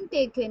time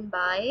taken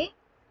by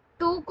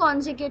two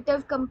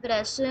consecutive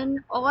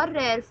compression or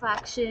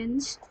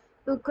rarefactions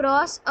to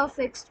cross a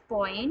fixed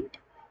point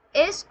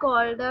is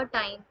called a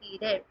time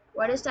period.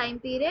 What is time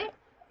period?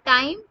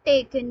 Time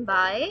taken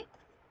by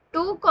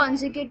two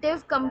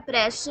consecutive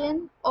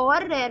compression or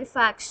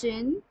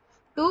rarefaction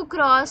to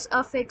cross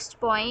a fixed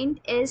point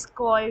is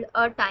called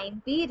a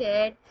time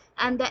period,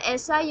 and the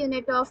SI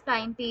unit of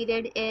time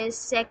period is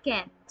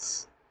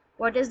seconds.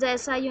 What is the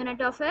SI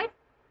unit of it?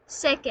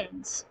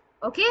 Seconds.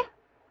 Okay.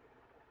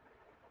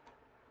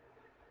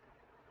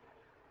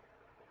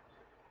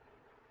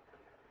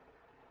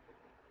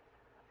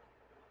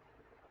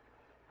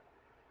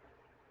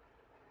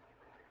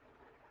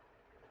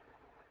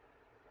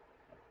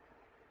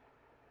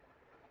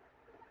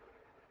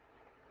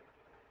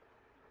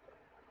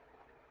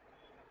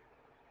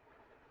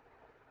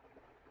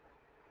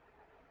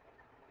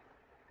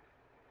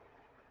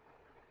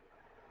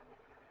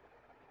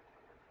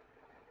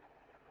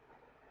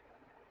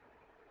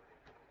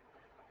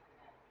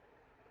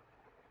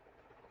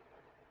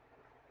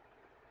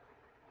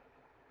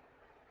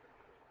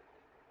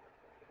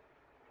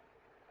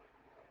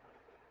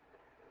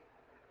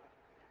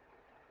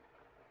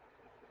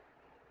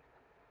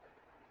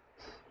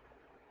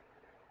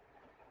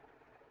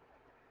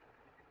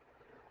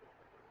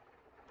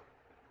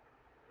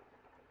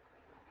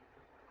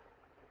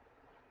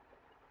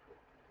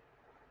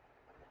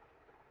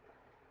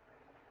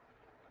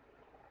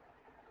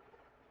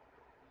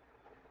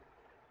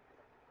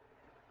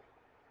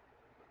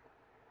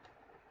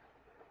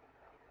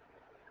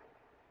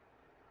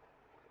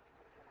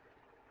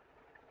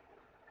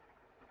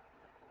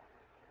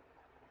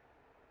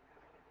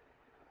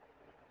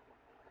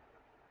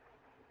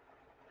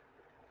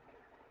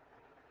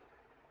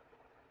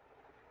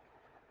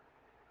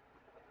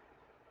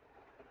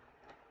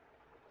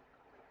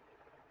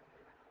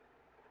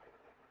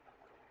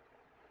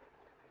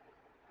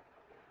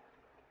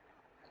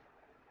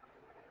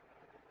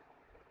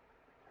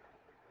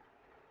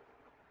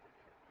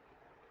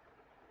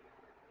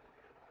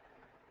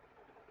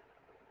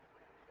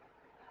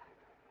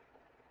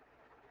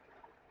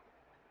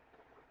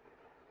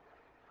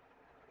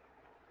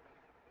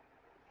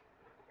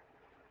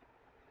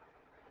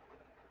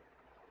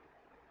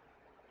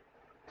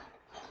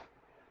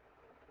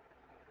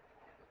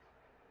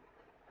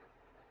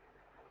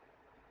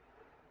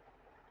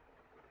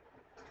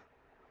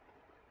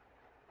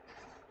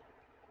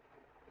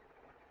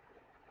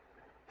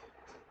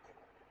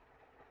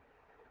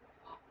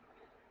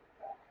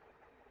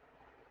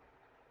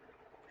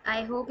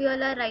 I hope you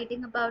all are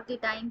writing about the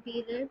time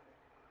period.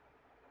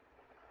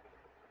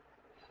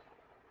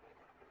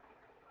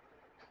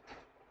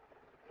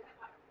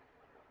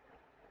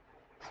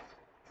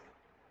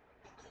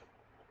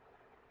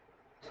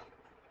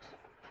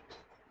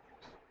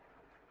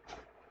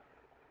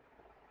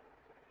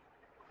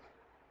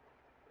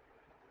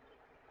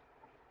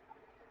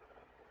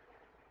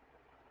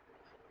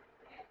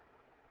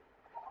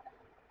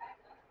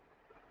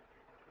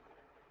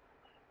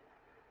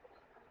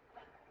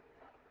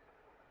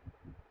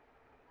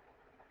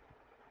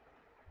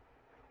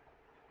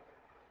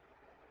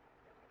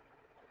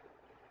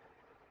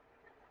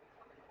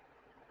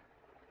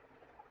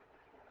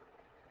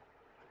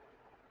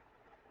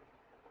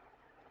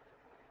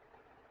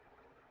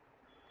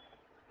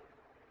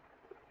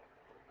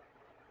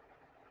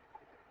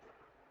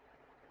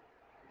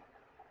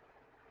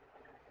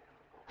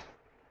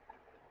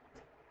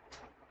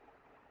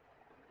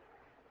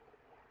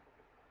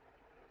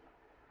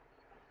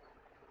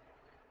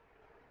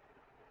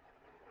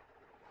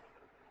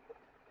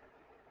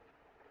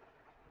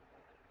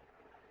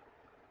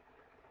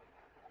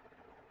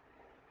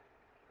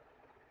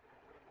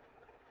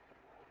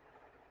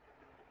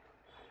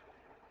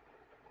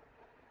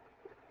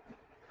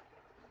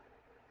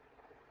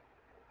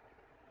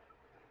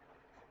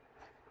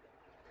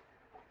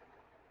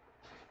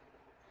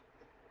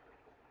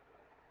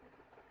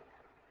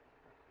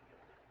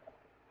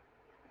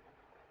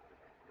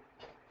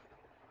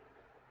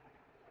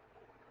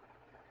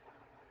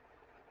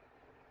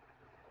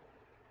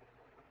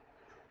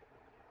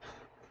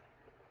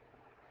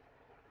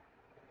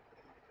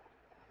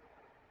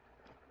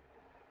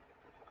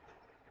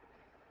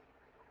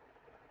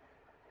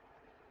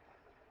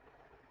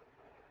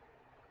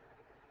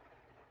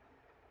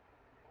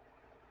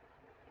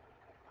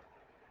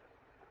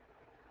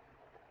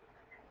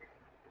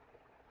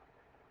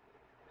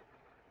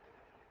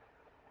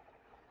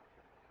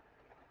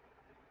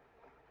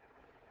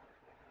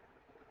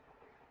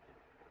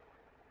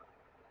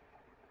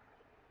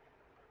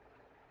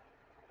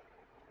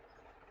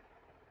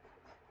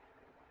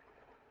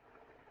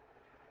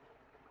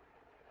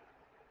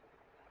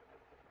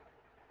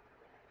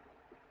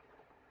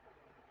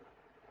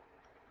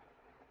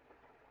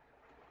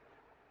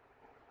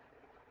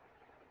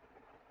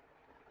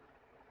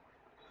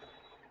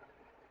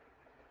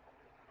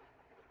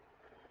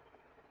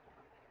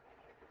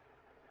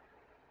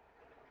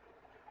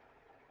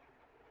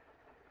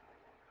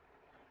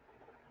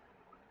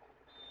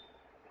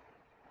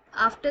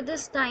 After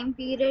this time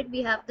period,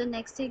 we have the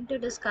next thing to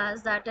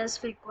discuss, that is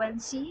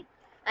frequency.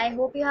 I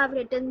hope you have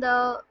written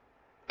the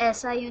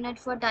SI unit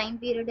for time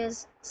period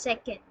is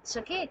seconds.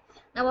 Okay.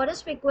 Now what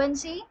is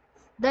frequency?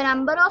 The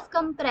number of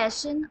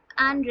compression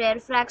and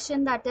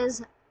rarefaction that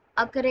is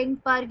occurring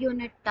per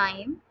unit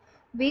time.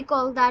 We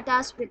call that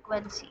as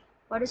frequency.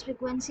 What is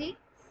frequency?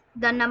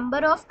 The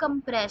number of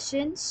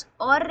compressions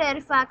or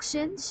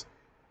rarefactions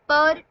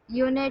per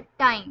unit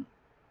time.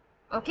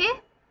 Okay.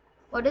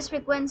 What is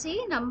frequency?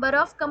 Number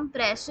of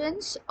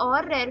compressions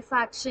or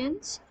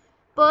rarefactions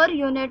per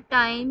unit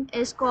time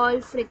is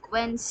called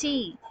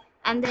frequency.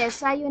 And the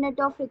SI unit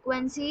of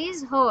frequency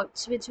is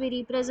hertz, which we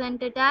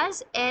represent it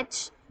as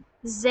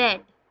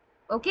Hz.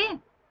 Okay.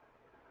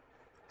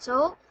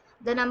 So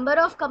the number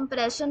of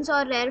compressions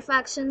or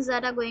rarefactions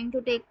that are going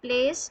to take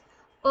place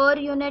per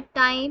unit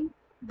time,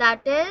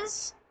 that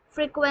is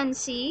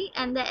frequency,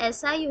 and the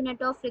SI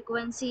unit of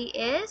frequency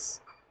is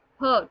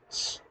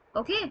hertz.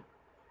 Okay.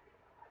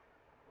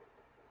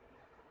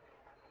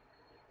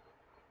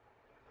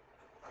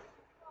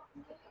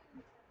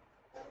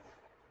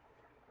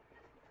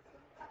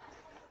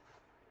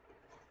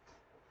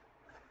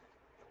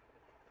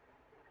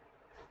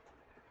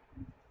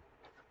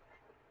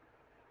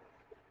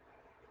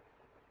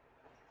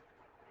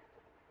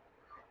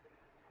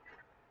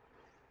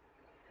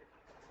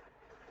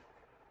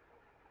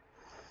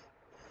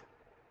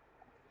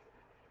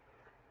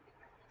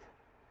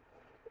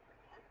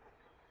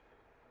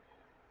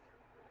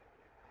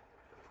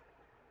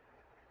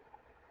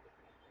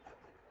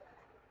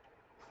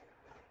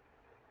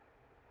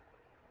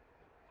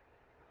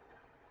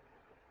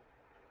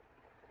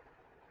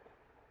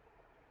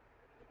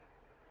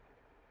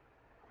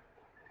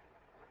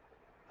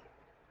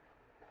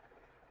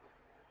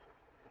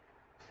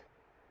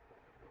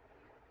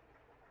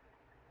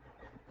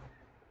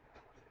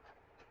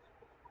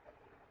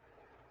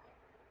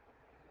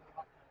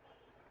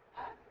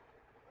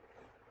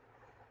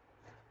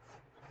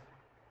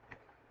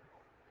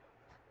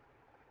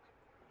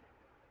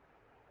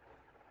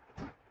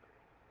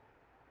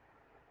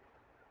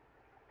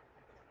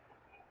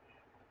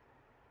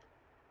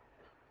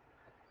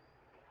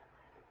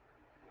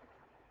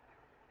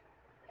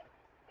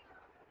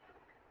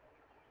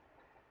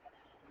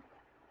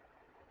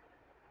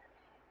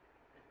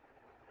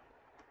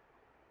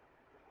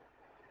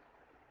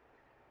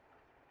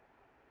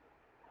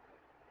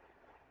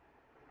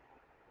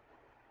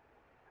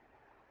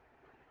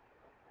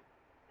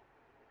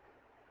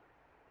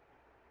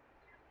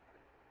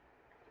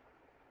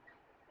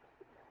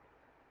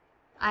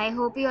 I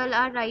hope you all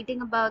are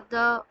writing about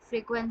the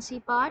frequency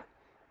part.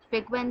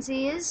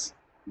 Frequency is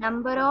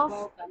number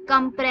of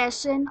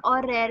compression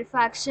or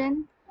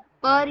rarefaction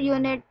per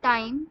unit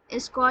time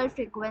is called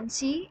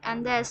frequency,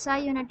 and the SI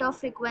unit of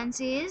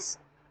frequency is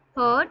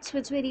hertz,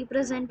 which we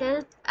represent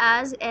it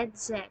as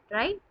Hz,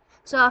 right?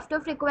 So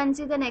after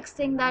frequency, the next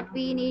thing that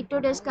we need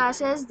to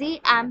discuss is the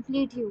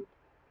amplitude,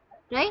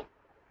 right?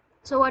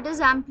 So what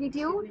is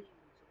amplitude?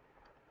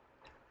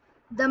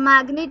 The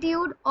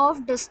magnitude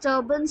of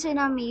disturbance in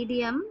a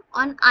medium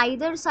on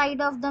either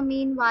side of the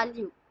mean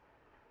value.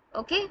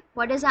 Okay,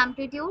 what is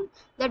amplitude?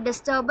 The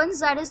disturbance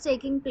that is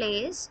taking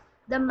place,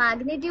 the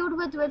magnitude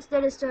with which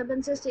the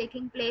disturbance is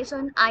taking place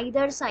on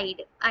either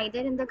side, either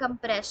in the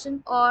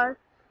compression or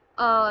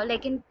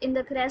like in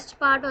the crest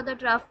part or the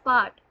trough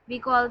part. We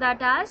call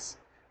that as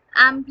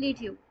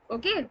amplitude.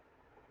 Okay.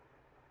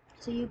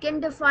 So you can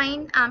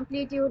define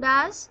amplitude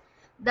as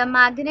the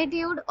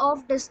magnitude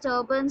of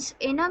disturbance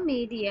in a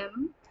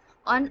medium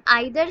on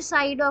either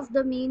side of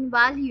the mean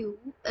value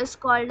is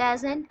called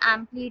as an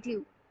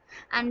amplitude,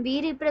 and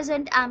we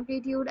represent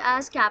amplitude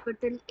as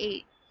capital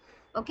A.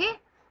 Okay,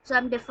 so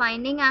I'm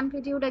defining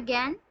amplitude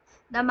again.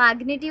 The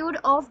magnitude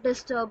of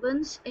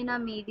disturbance in a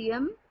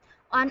medium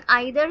on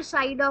either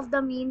side of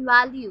the mean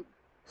value.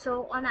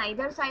 So on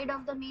either side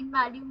of the mean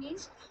value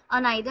means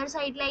on either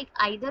side, like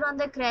either on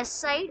the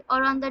crest side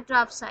or on the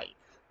trough side,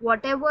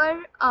 whatever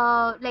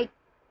like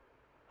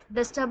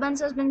disturbance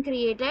has been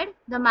created,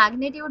 the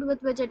magnitude with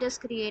which it is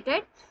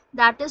created,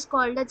 that is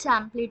called its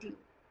amplitude.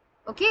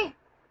 Okay.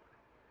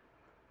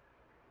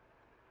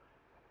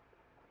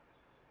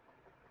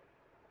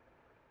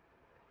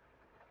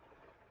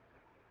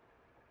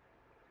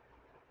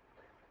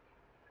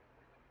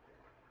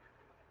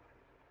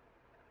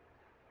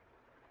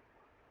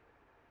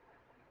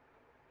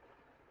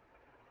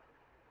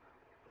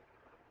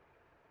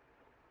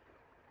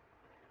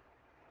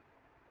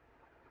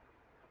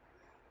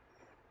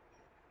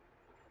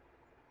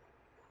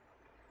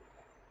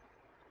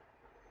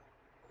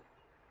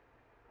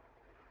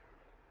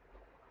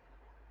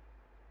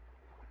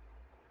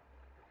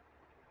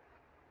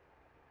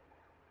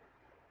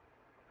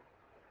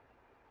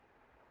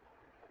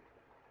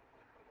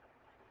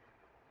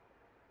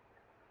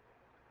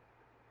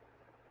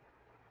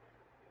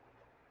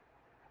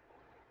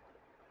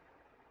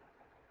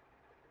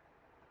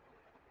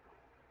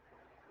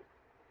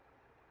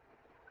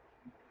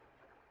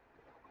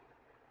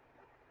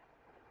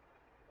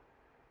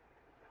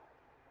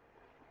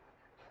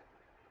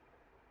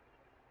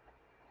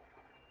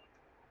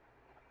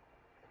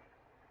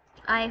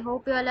 I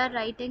hope you all are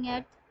writing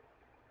it.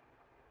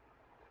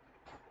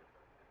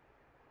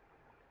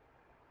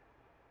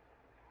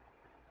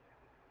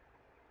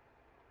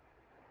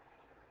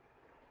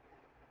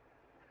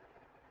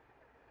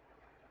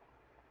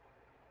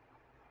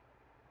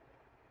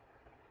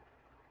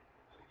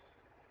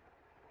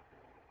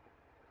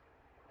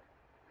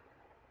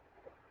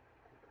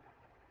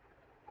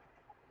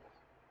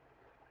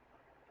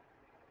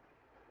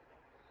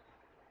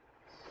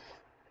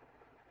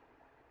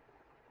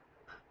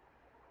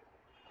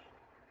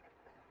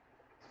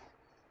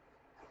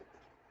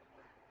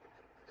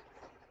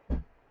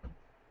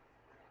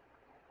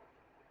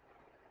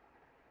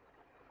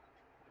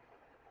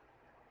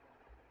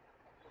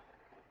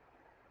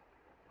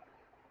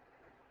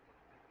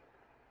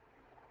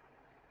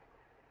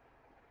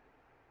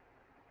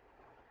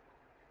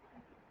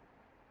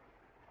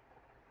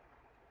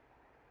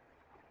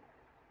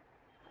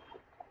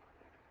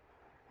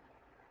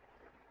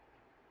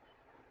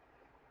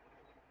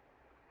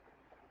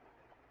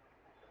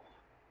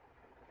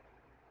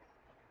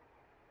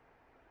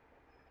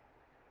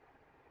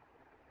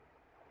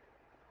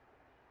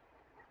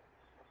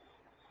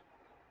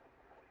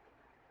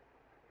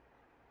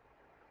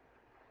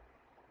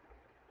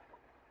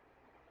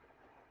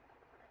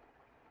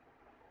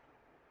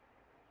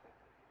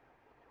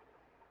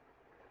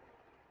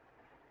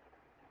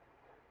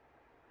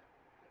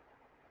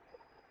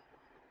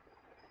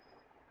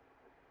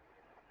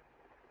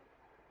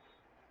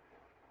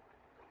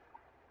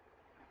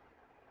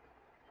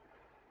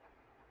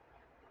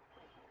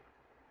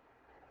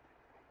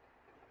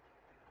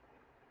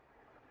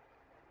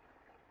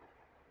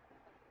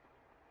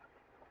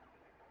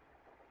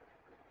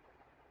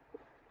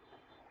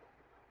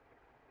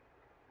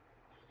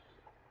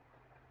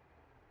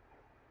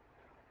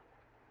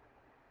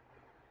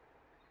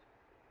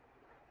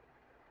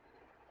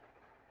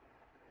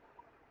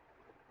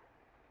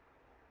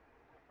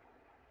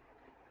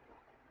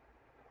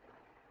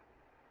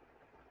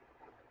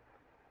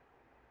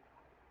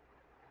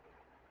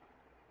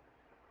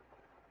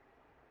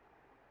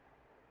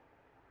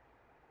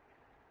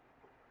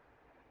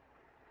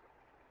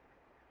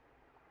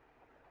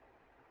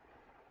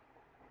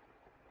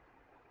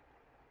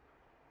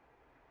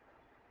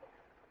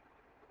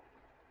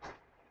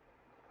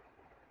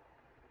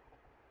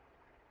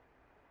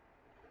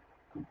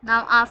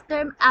 Now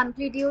after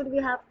amplitude we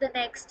have the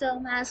next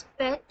term as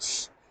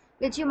pitch,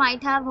 which you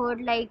might have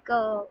heard like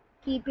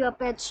keep your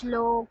pitch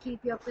low,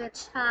 keep your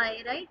pitch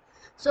high, right?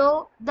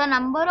 So the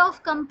number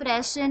of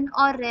compression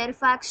or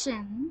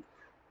rarefaction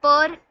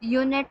per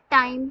unit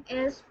time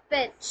is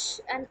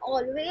pitch, and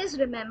always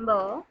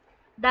remember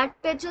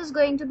that pitch is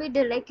going to be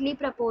directly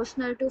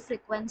proportional to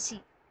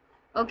frequency.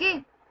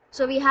 Okay,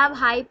 so we have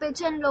high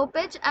pitch and low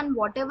pitch, and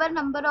whatever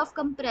number of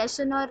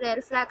compression or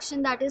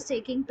rarefaction that is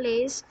taking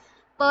place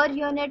per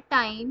unit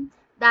time,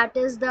 that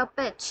is the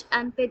pitch,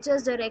 and pitch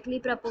is directly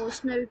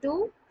proportional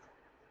to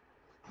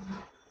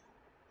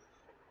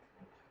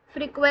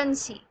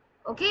frequency.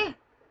 Okay.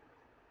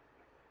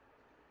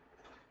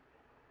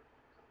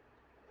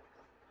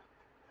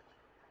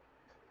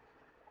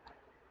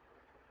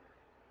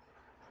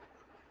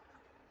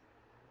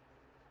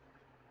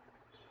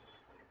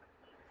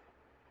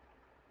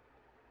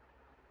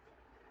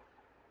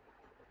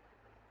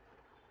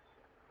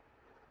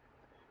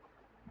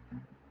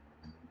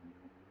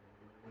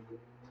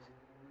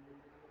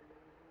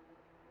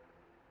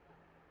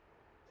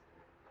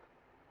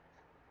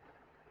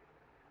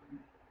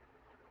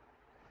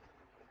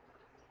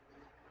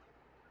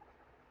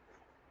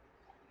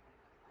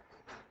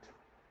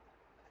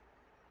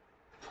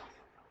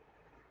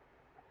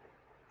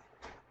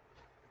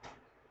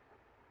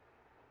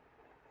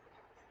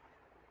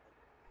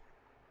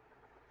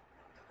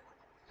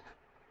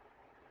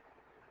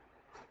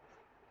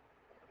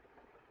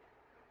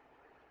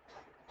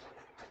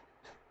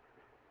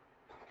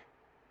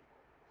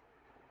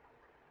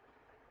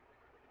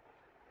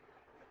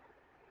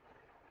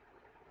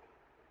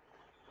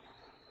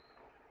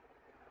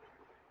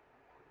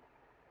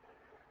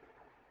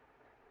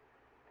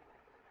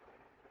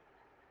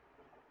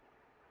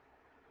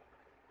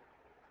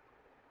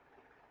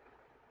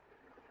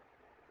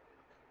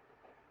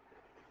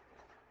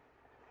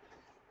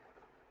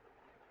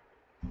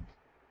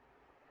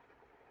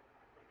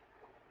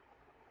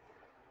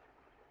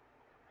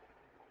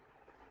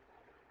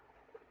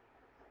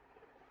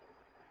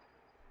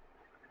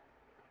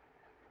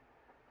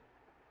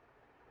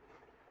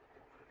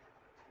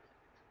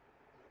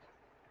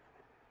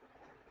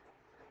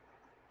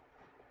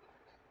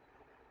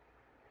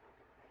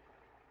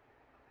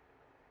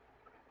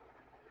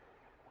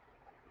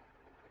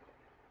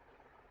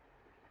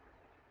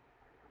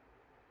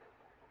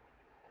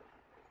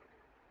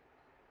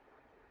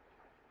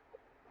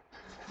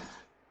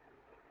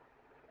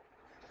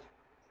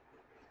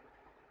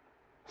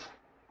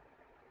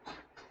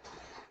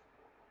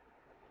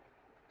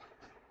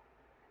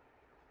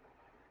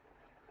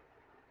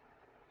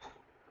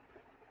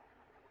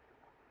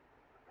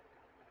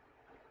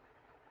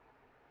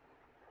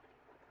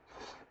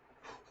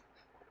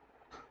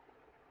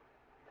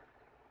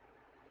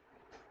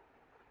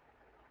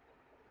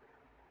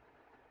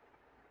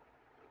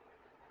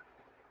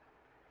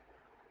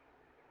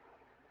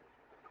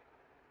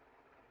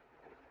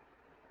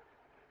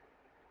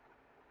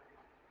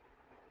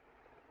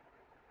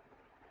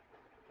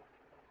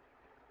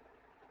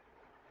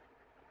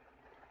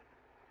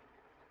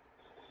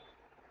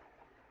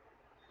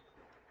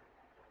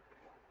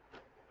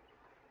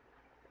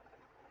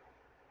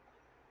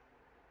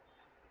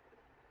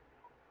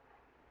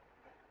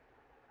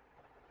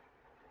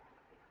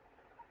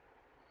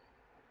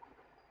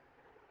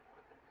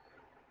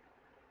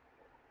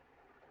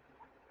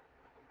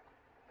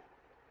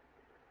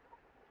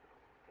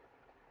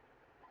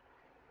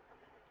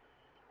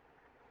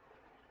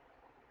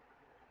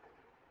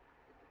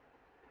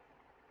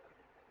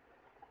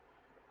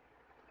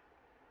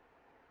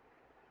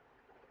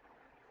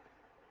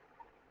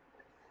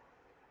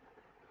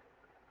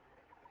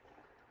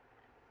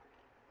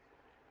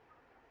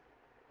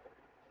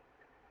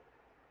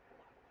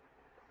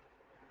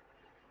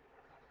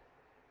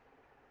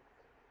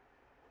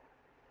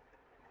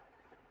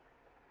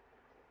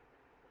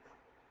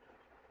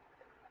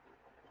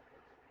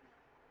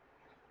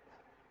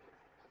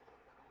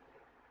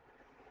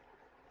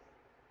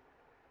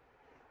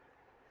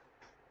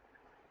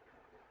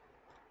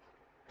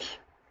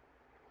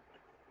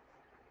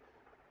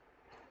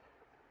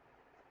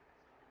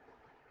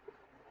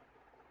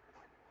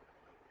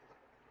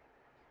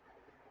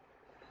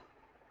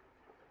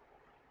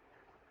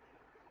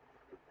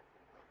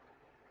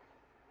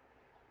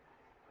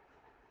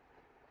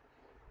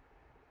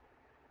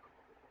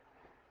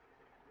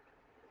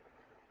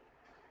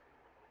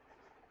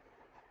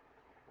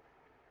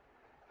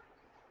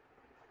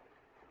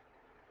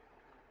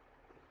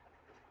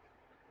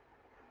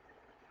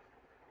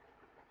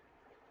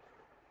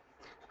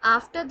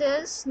 After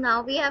this,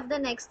 now we have the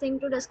next thing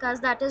to discuss,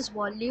 that is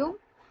volume.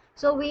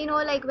 So we know,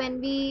 like,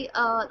 when we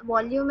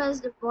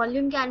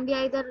volume can be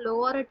either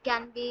low or it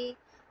can be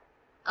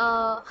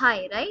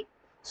high, right?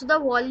 So the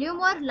volume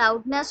or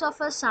loudness of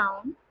a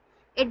sound,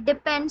 it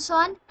depends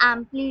on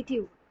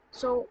amplitude.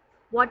 So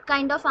what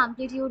kind of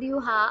amplitude you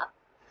have,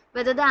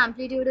 whether the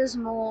amplitude is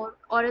more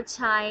or it's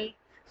high.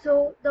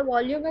 So the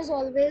volume is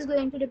always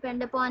going to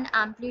depend upon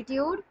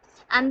amplitude,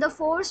 and the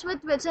force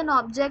with which an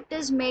object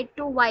is made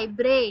to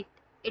vibrate,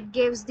 it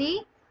gives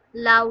the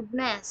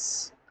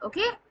loudness.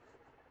 Okay,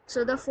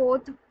 so the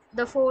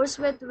force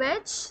with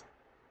which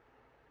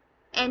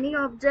any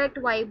object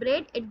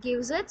vibrate, it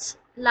gives its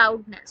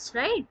loudness,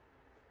 right?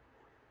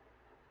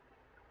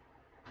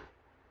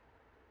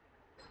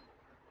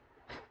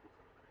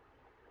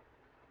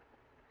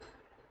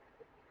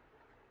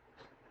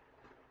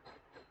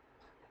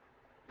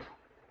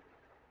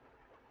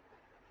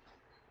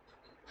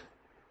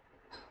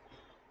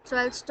 So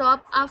I'll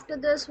stop after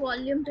this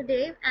volume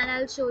today and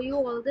I'll show you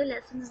all the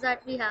lessons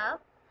that we have.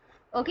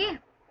 Okay.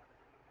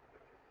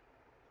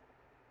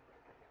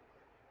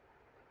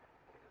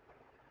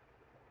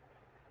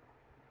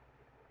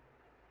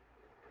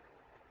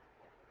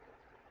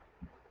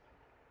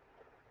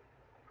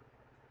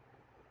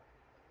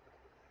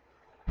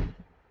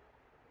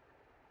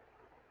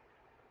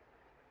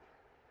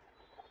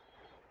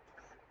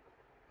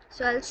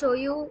 So I'll show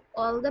you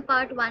all the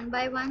part one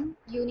by one.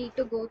 You need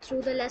to go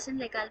through the lesson,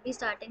 like I'll be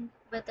starting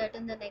with it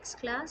in the next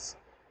class.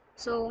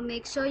 So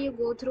make sure you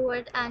go through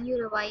it and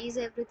you revise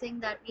everything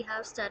that we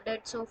have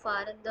studied so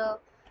far in the,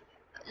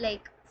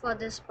 like, for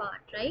this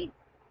part, right?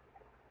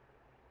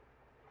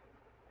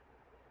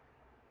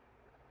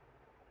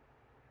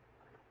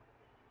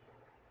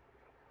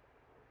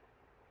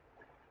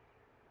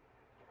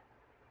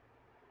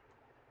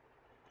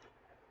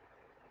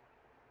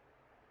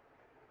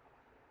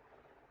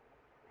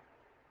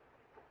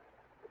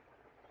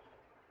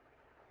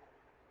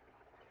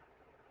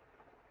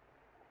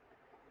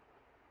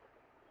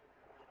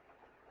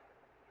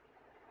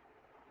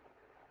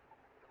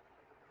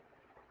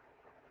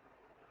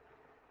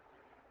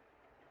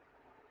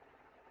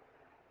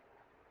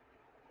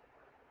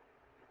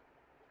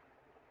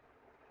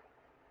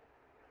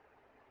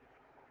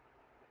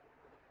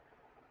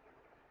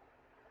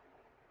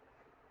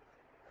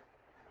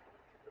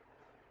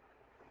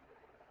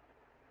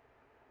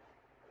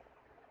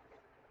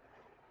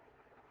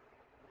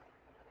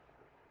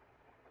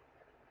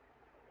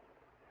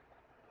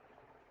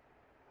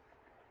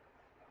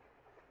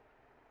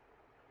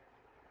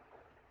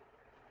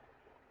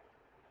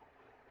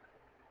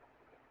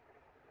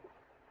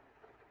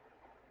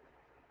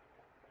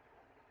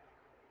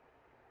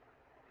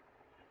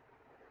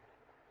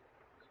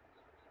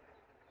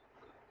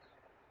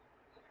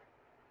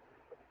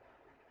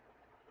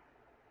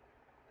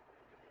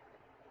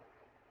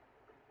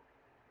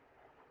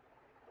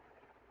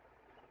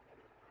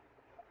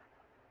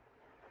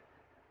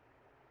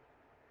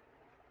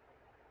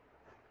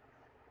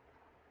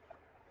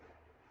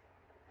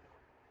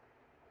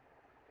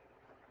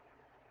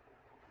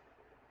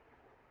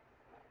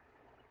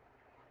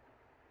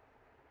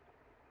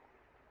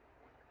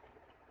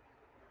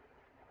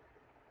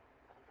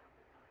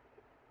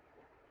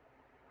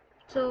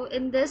 So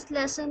in this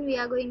lesson, we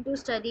are going to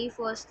study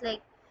first,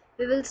 like,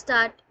 we will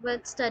start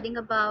with studying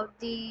about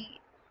the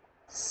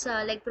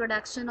like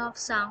production of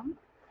sound,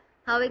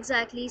 how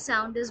exactly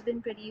sound has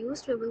been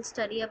produced. We will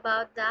study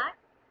about that.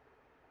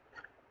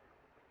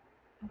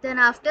 Then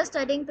after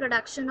studying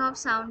production of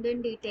sound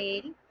in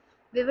detail,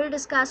 we will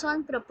discuss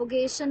on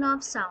propagation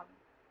of sound.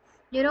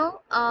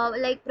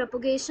 Like,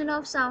 propagation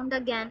of sound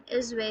again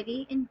is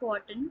very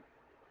important,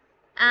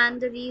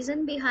 and the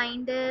reason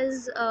behind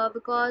is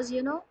because,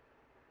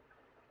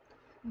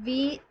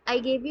 I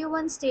gave you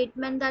one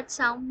statement that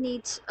sound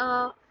needs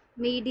a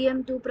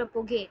medium to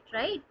propagate,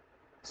 right?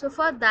 So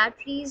for that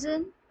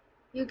reason,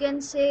 you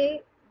can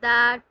say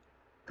that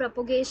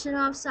propagation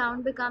of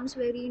sound becomes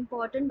very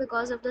important,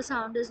 because if the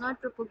sound is not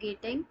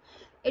propagating,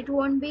 it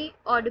won't be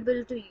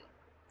audible to you.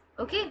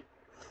 Okay.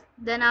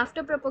 Then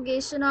after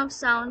propagation of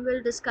sound,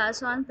 we'll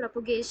discuss on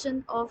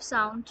propagation of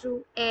sound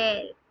through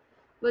air,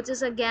 which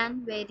is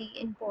again very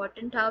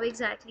important, how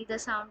exactly the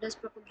sound is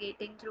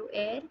propagating through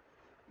air.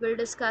 We'll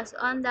discuss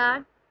on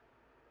that.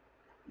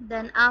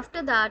 Then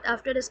after that,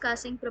 after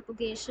discussing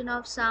propagation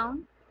of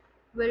sound,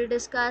 we'll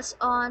discuss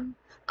on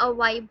a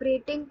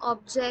vibrating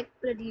object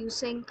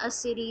producing a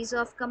series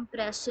of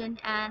compression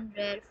and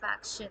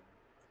rarefaction.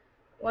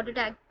 What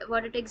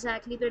it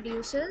exactly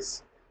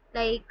produces,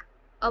 like,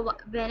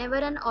 whenever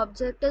an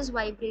object is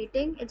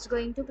vibrating, it's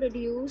going to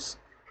produce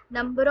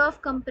number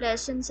of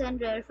compressions and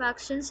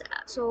rarefactions.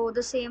 So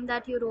the same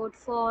that you wrote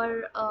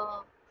for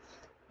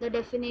the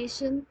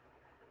definition,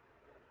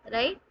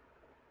 right?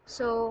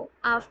 So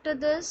after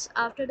this,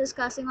 after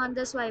discussing on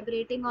this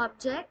vibrating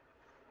object,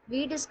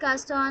 we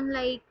discussed on,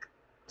 like,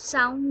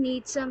 sound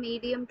needs a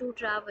medium to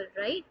travel,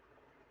 right?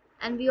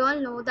 And we all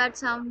know that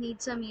sound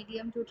needs a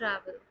medium to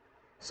travel.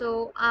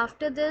 So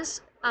after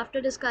this, after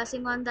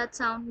discussing on that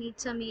sound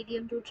needs a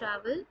medium to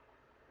travel,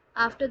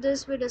 After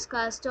this, we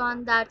discussed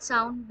on that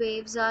sound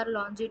waves are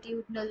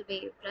longitudinal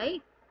wave,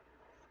 right?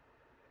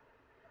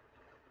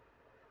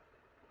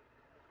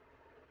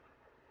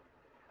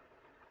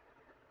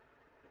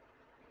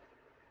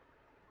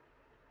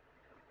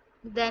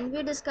 Then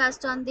we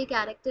discussed on the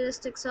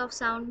characteristics of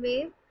sound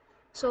wave.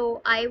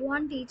 So I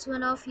want each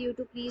one of you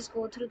to please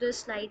go through this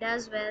slide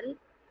as well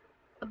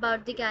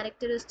about the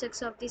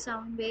characteristics of the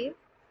sound wave.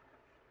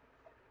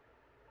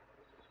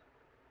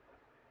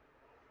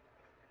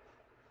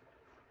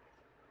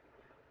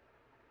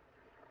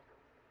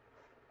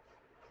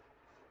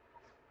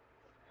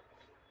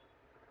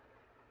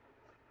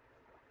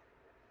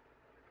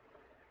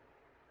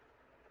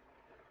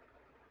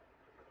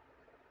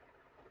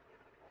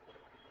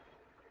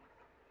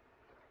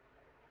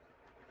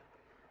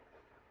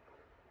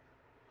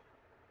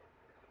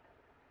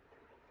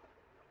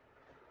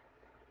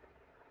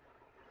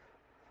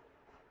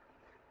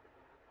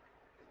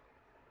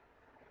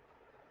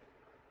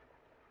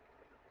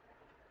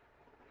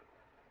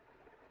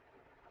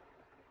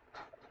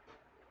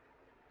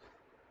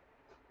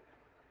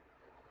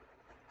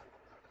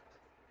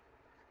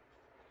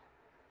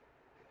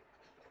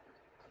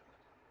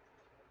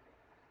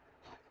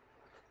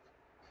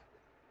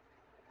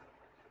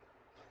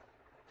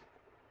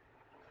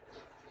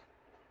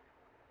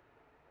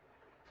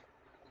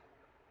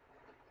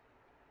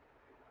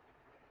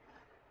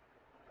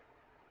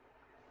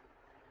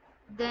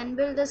 Then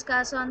we'll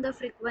discuss on the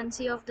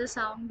frequency of the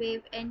sound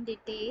wave in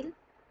detail.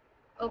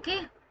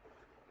 Okay.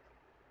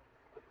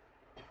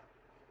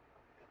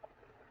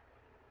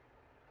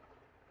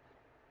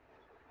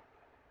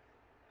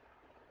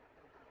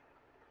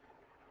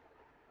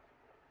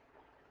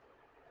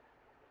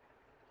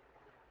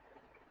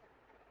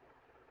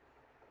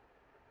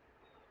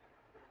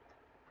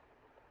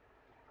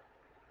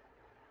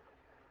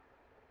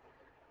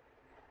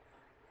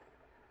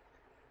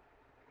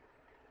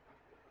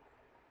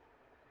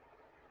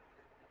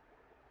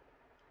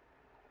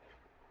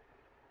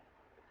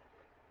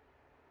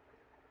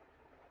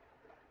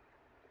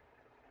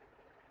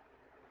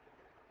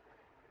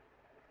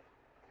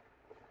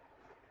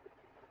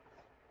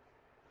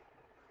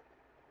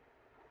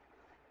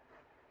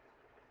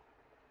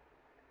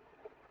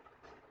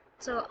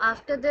 So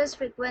after this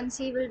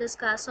frequency, we'll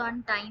discuss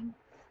on time,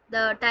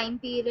 the time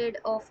period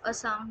of a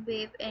sound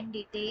wave in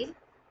detail.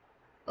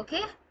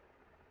 Okay.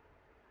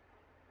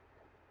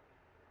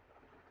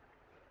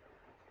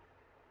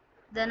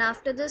 Then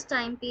after this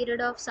time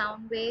period of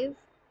sound wave,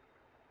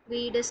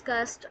 we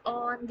discussed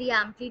on the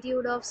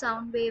amplitude of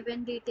sound wave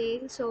in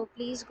detail. So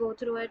please go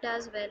through it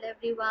as well,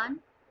 everyone.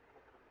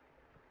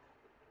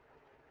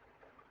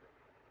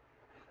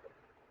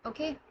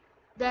 Okay.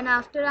 Then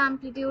after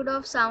amplitude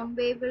of sound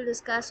wave, we'll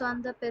discuss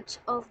on the pitch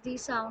of the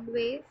sound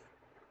wave.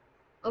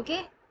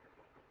 Okay.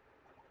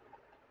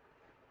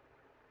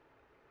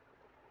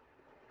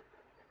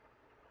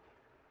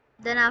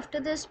 Then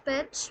after this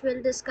pitch,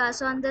 we'll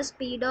discuss on the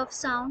speed of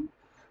sound.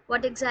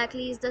 What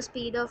exactly is the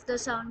speed of the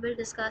sound? We'll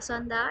discuss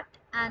on that.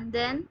 And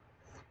then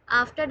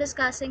after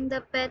discussing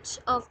the pitch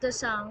of the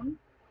sound,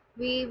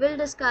 we will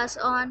discuss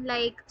on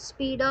like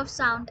speed of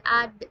sound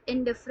at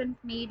in different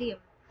medium,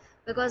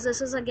 because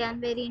this is again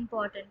very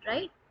important,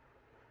 right?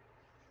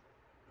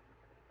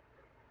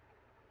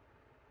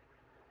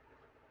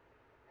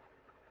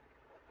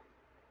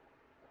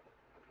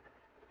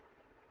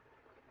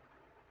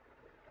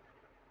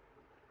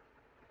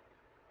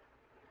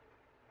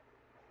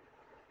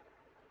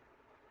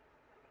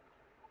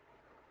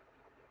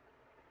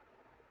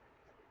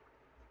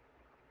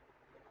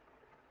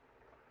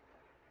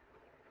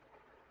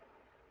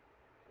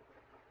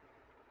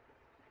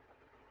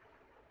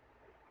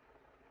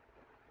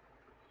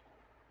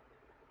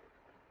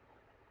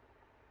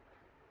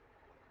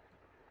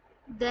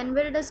 Then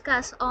we'll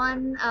discuss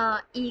on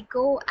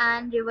echo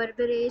and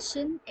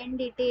reverberation in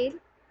detail.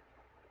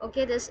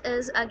 Okay, this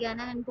is again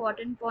an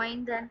important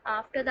point. Then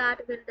after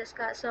that, we'll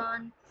discuss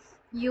on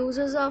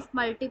uses of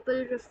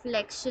multiple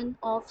reflection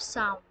of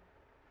sound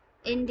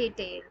in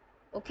detail.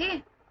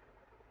 Okay.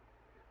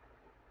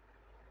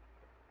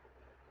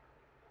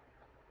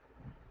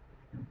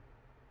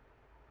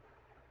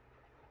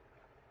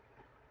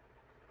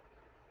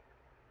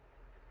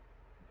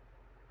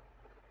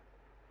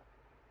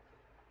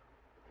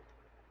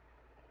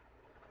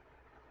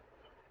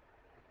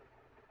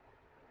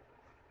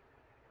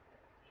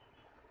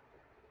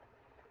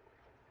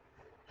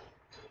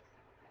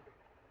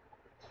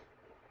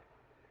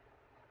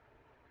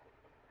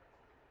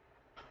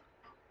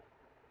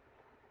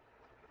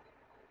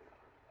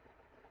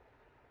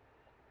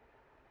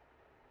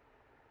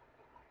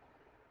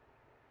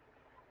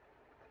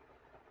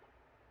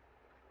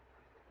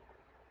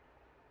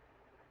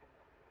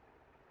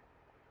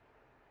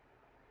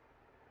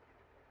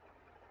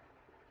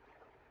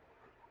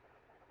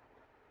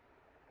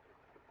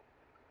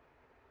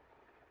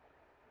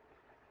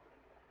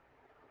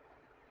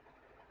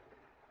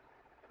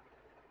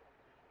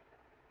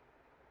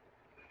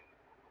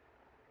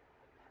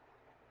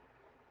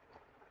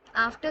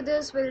 After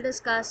this, we'll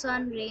discuss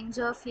on range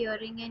of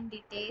hearing in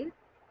detail.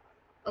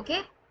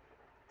 Okay,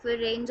 फिर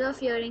range of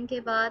hearing के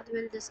बाद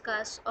we'll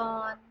discuss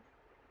on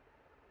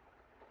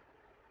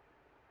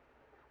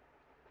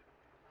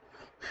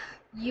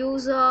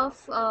use of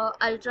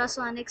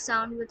ultrasonic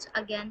sound, which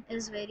again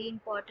is very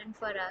important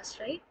for us,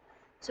 right?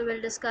 So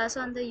we'll discuss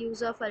on the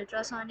use of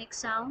ultrasonic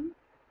sound,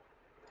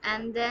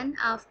 and then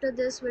after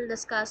this we'll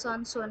discuss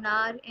on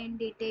sonar in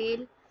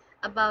detail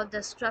about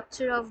the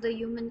structure of the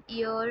human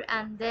ear,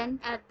 and then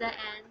at the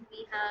end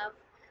we have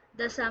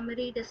the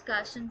summary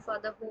discussion for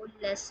the whole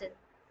lesson.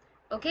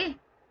 Okay,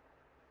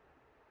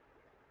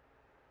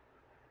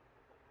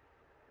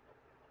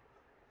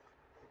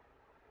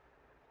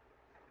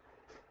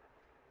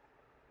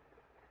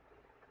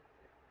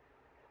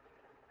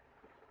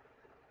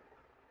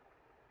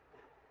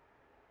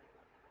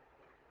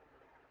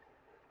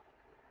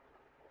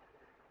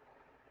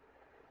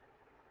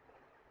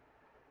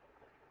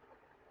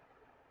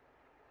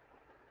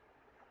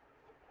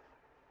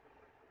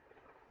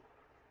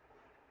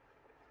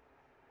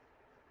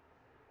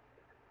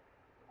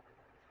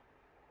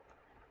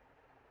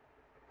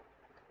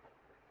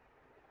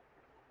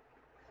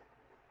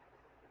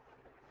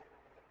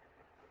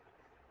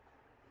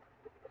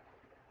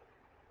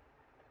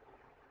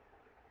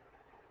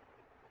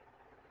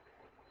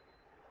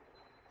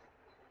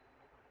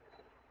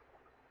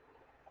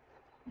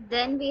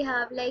 then we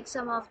have like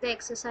some of the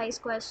exercise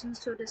questions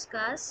to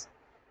discuss,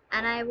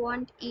 and I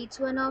want each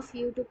one of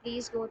you to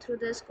please go through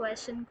this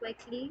question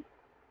quickly.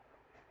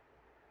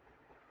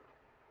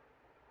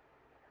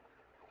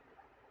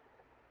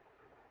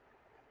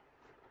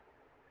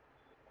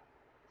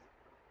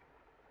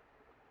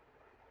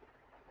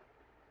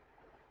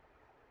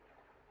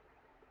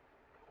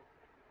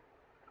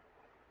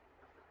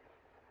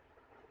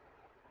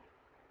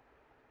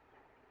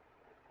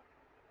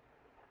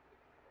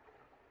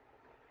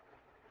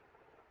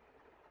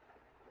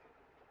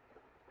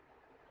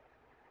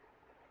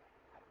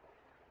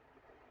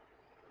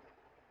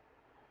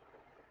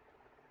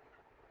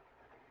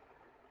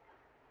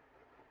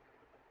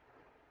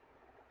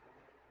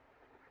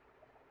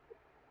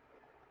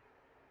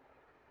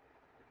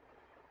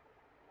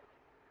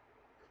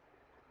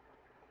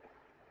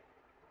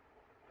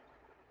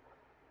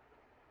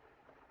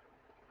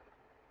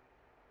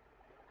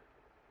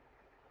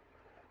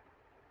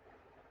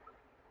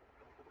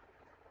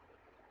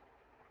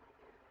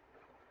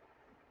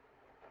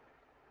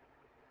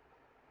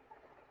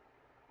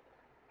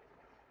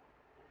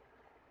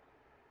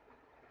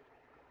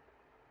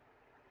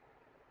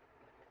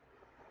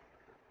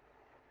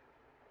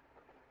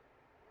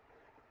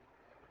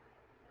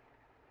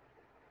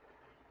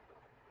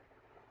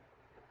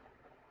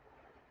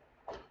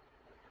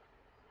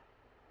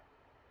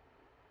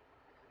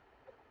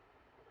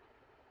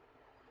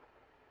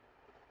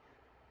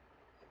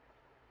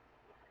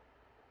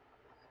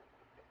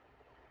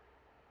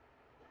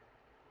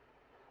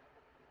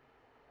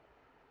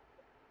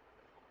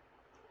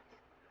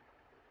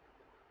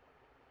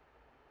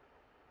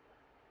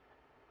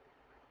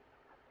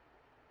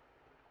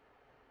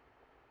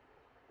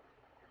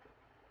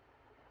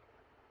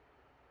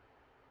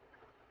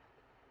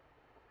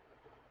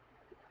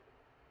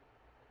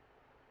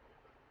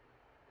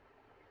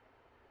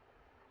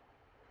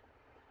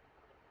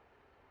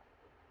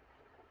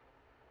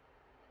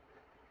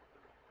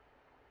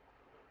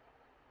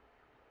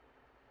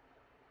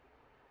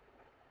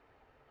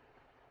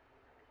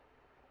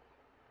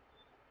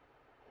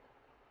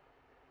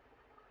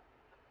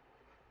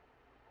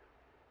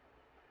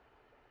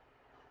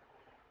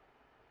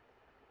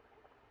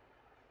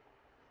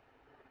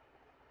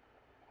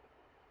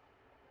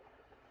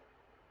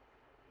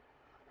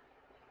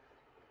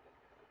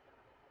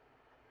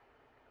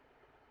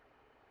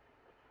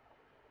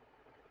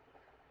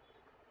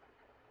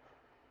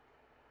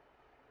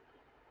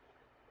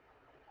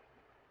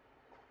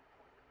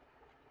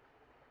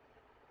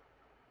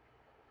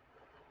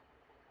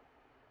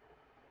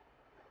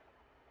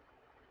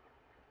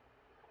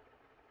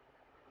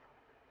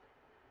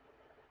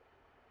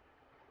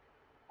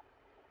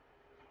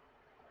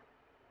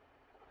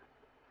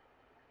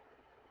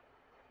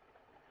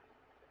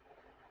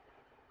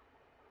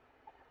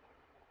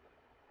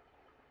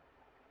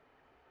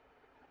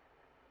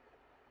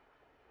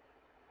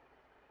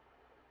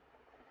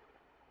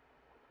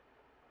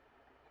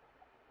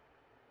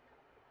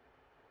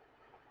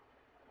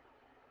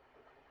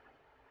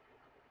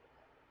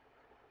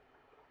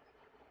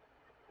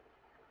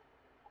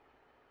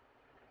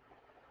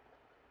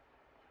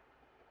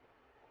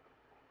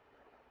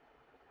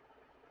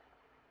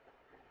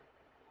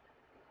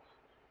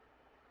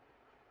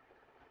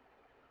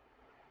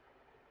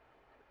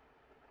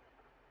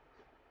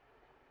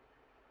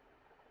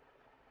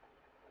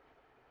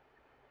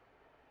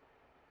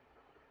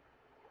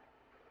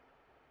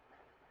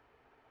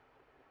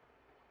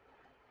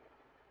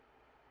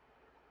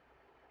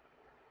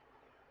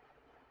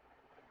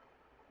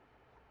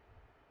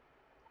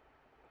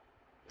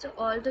 So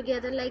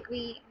altogether, like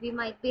we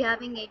might be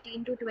having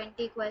 18 to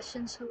 20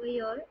 questions over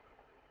here,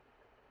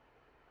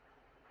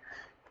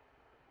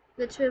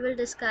 which we will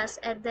discuss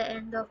at the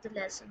end of the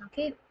lesson.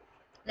 Okay,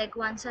 Like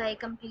once I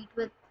complete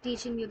with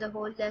teaching you the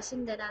whole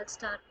lesson, then I'll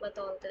start with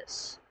all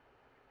this.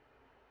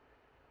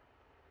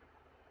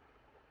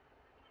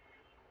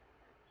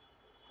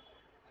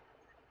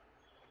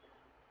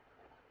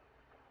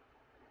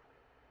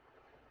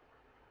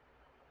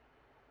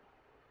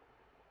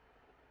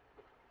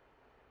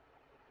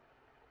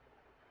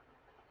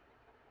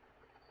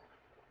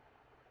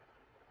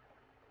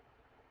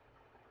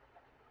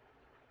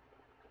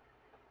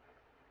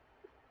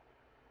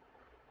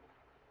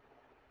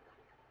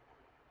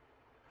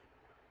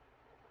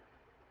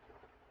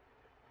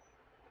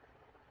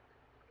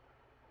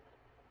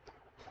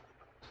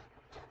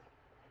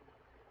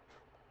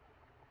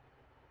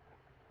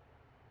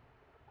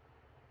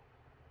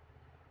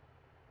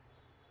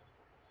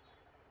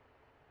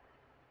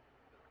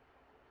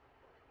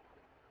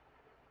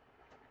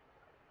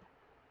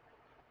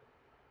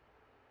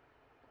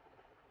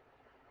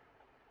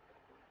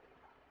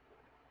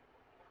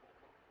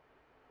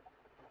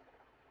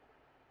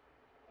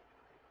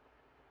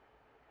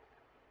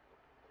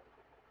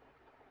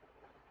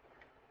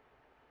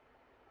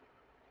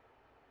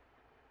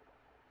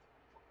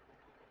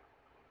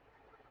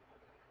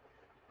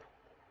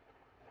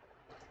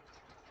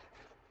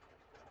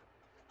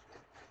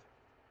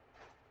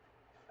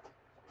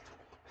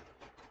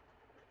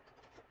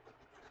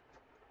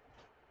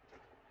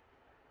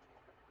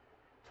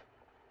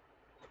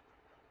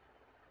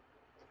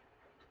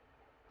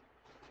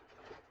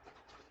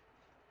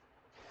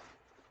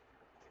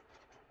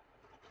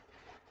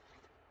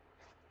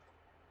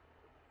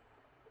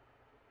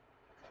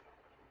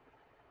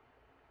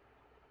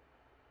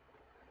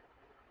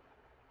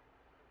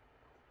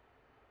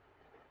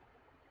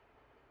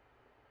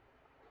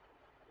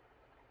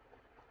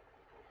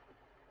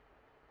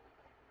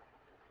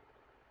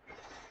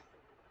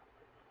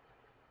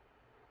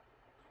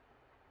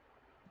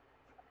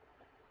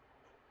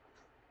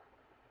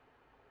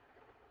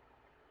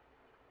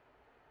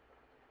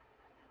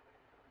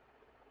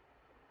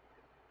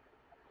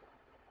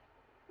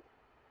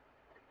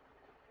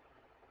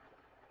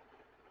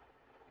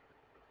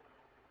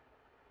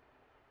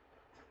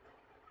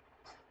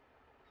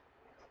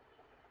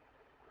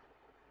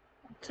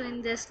 So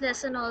in this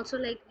lesson also,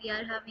 like we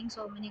are having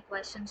so many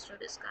questions to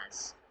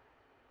discuss.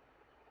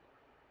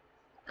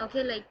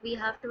 Okay, like we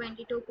have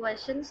 22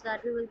 questions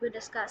that we will be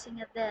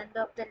discussing at the end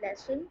of the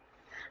lesson,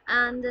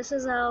 and this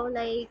is how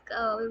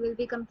we will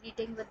be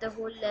completing with the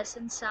whole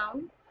lesson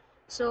sound.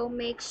 So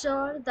make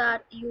sure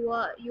that you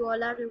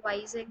all are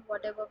revising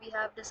whatever we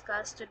have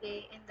discussed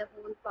today in the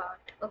whole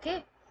part.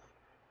 Okay,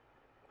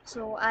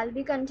 so I'll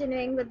be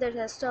continuing with the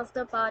rest of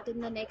the part in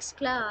the next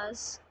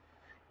class.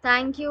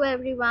 Thank you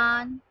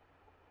everyone.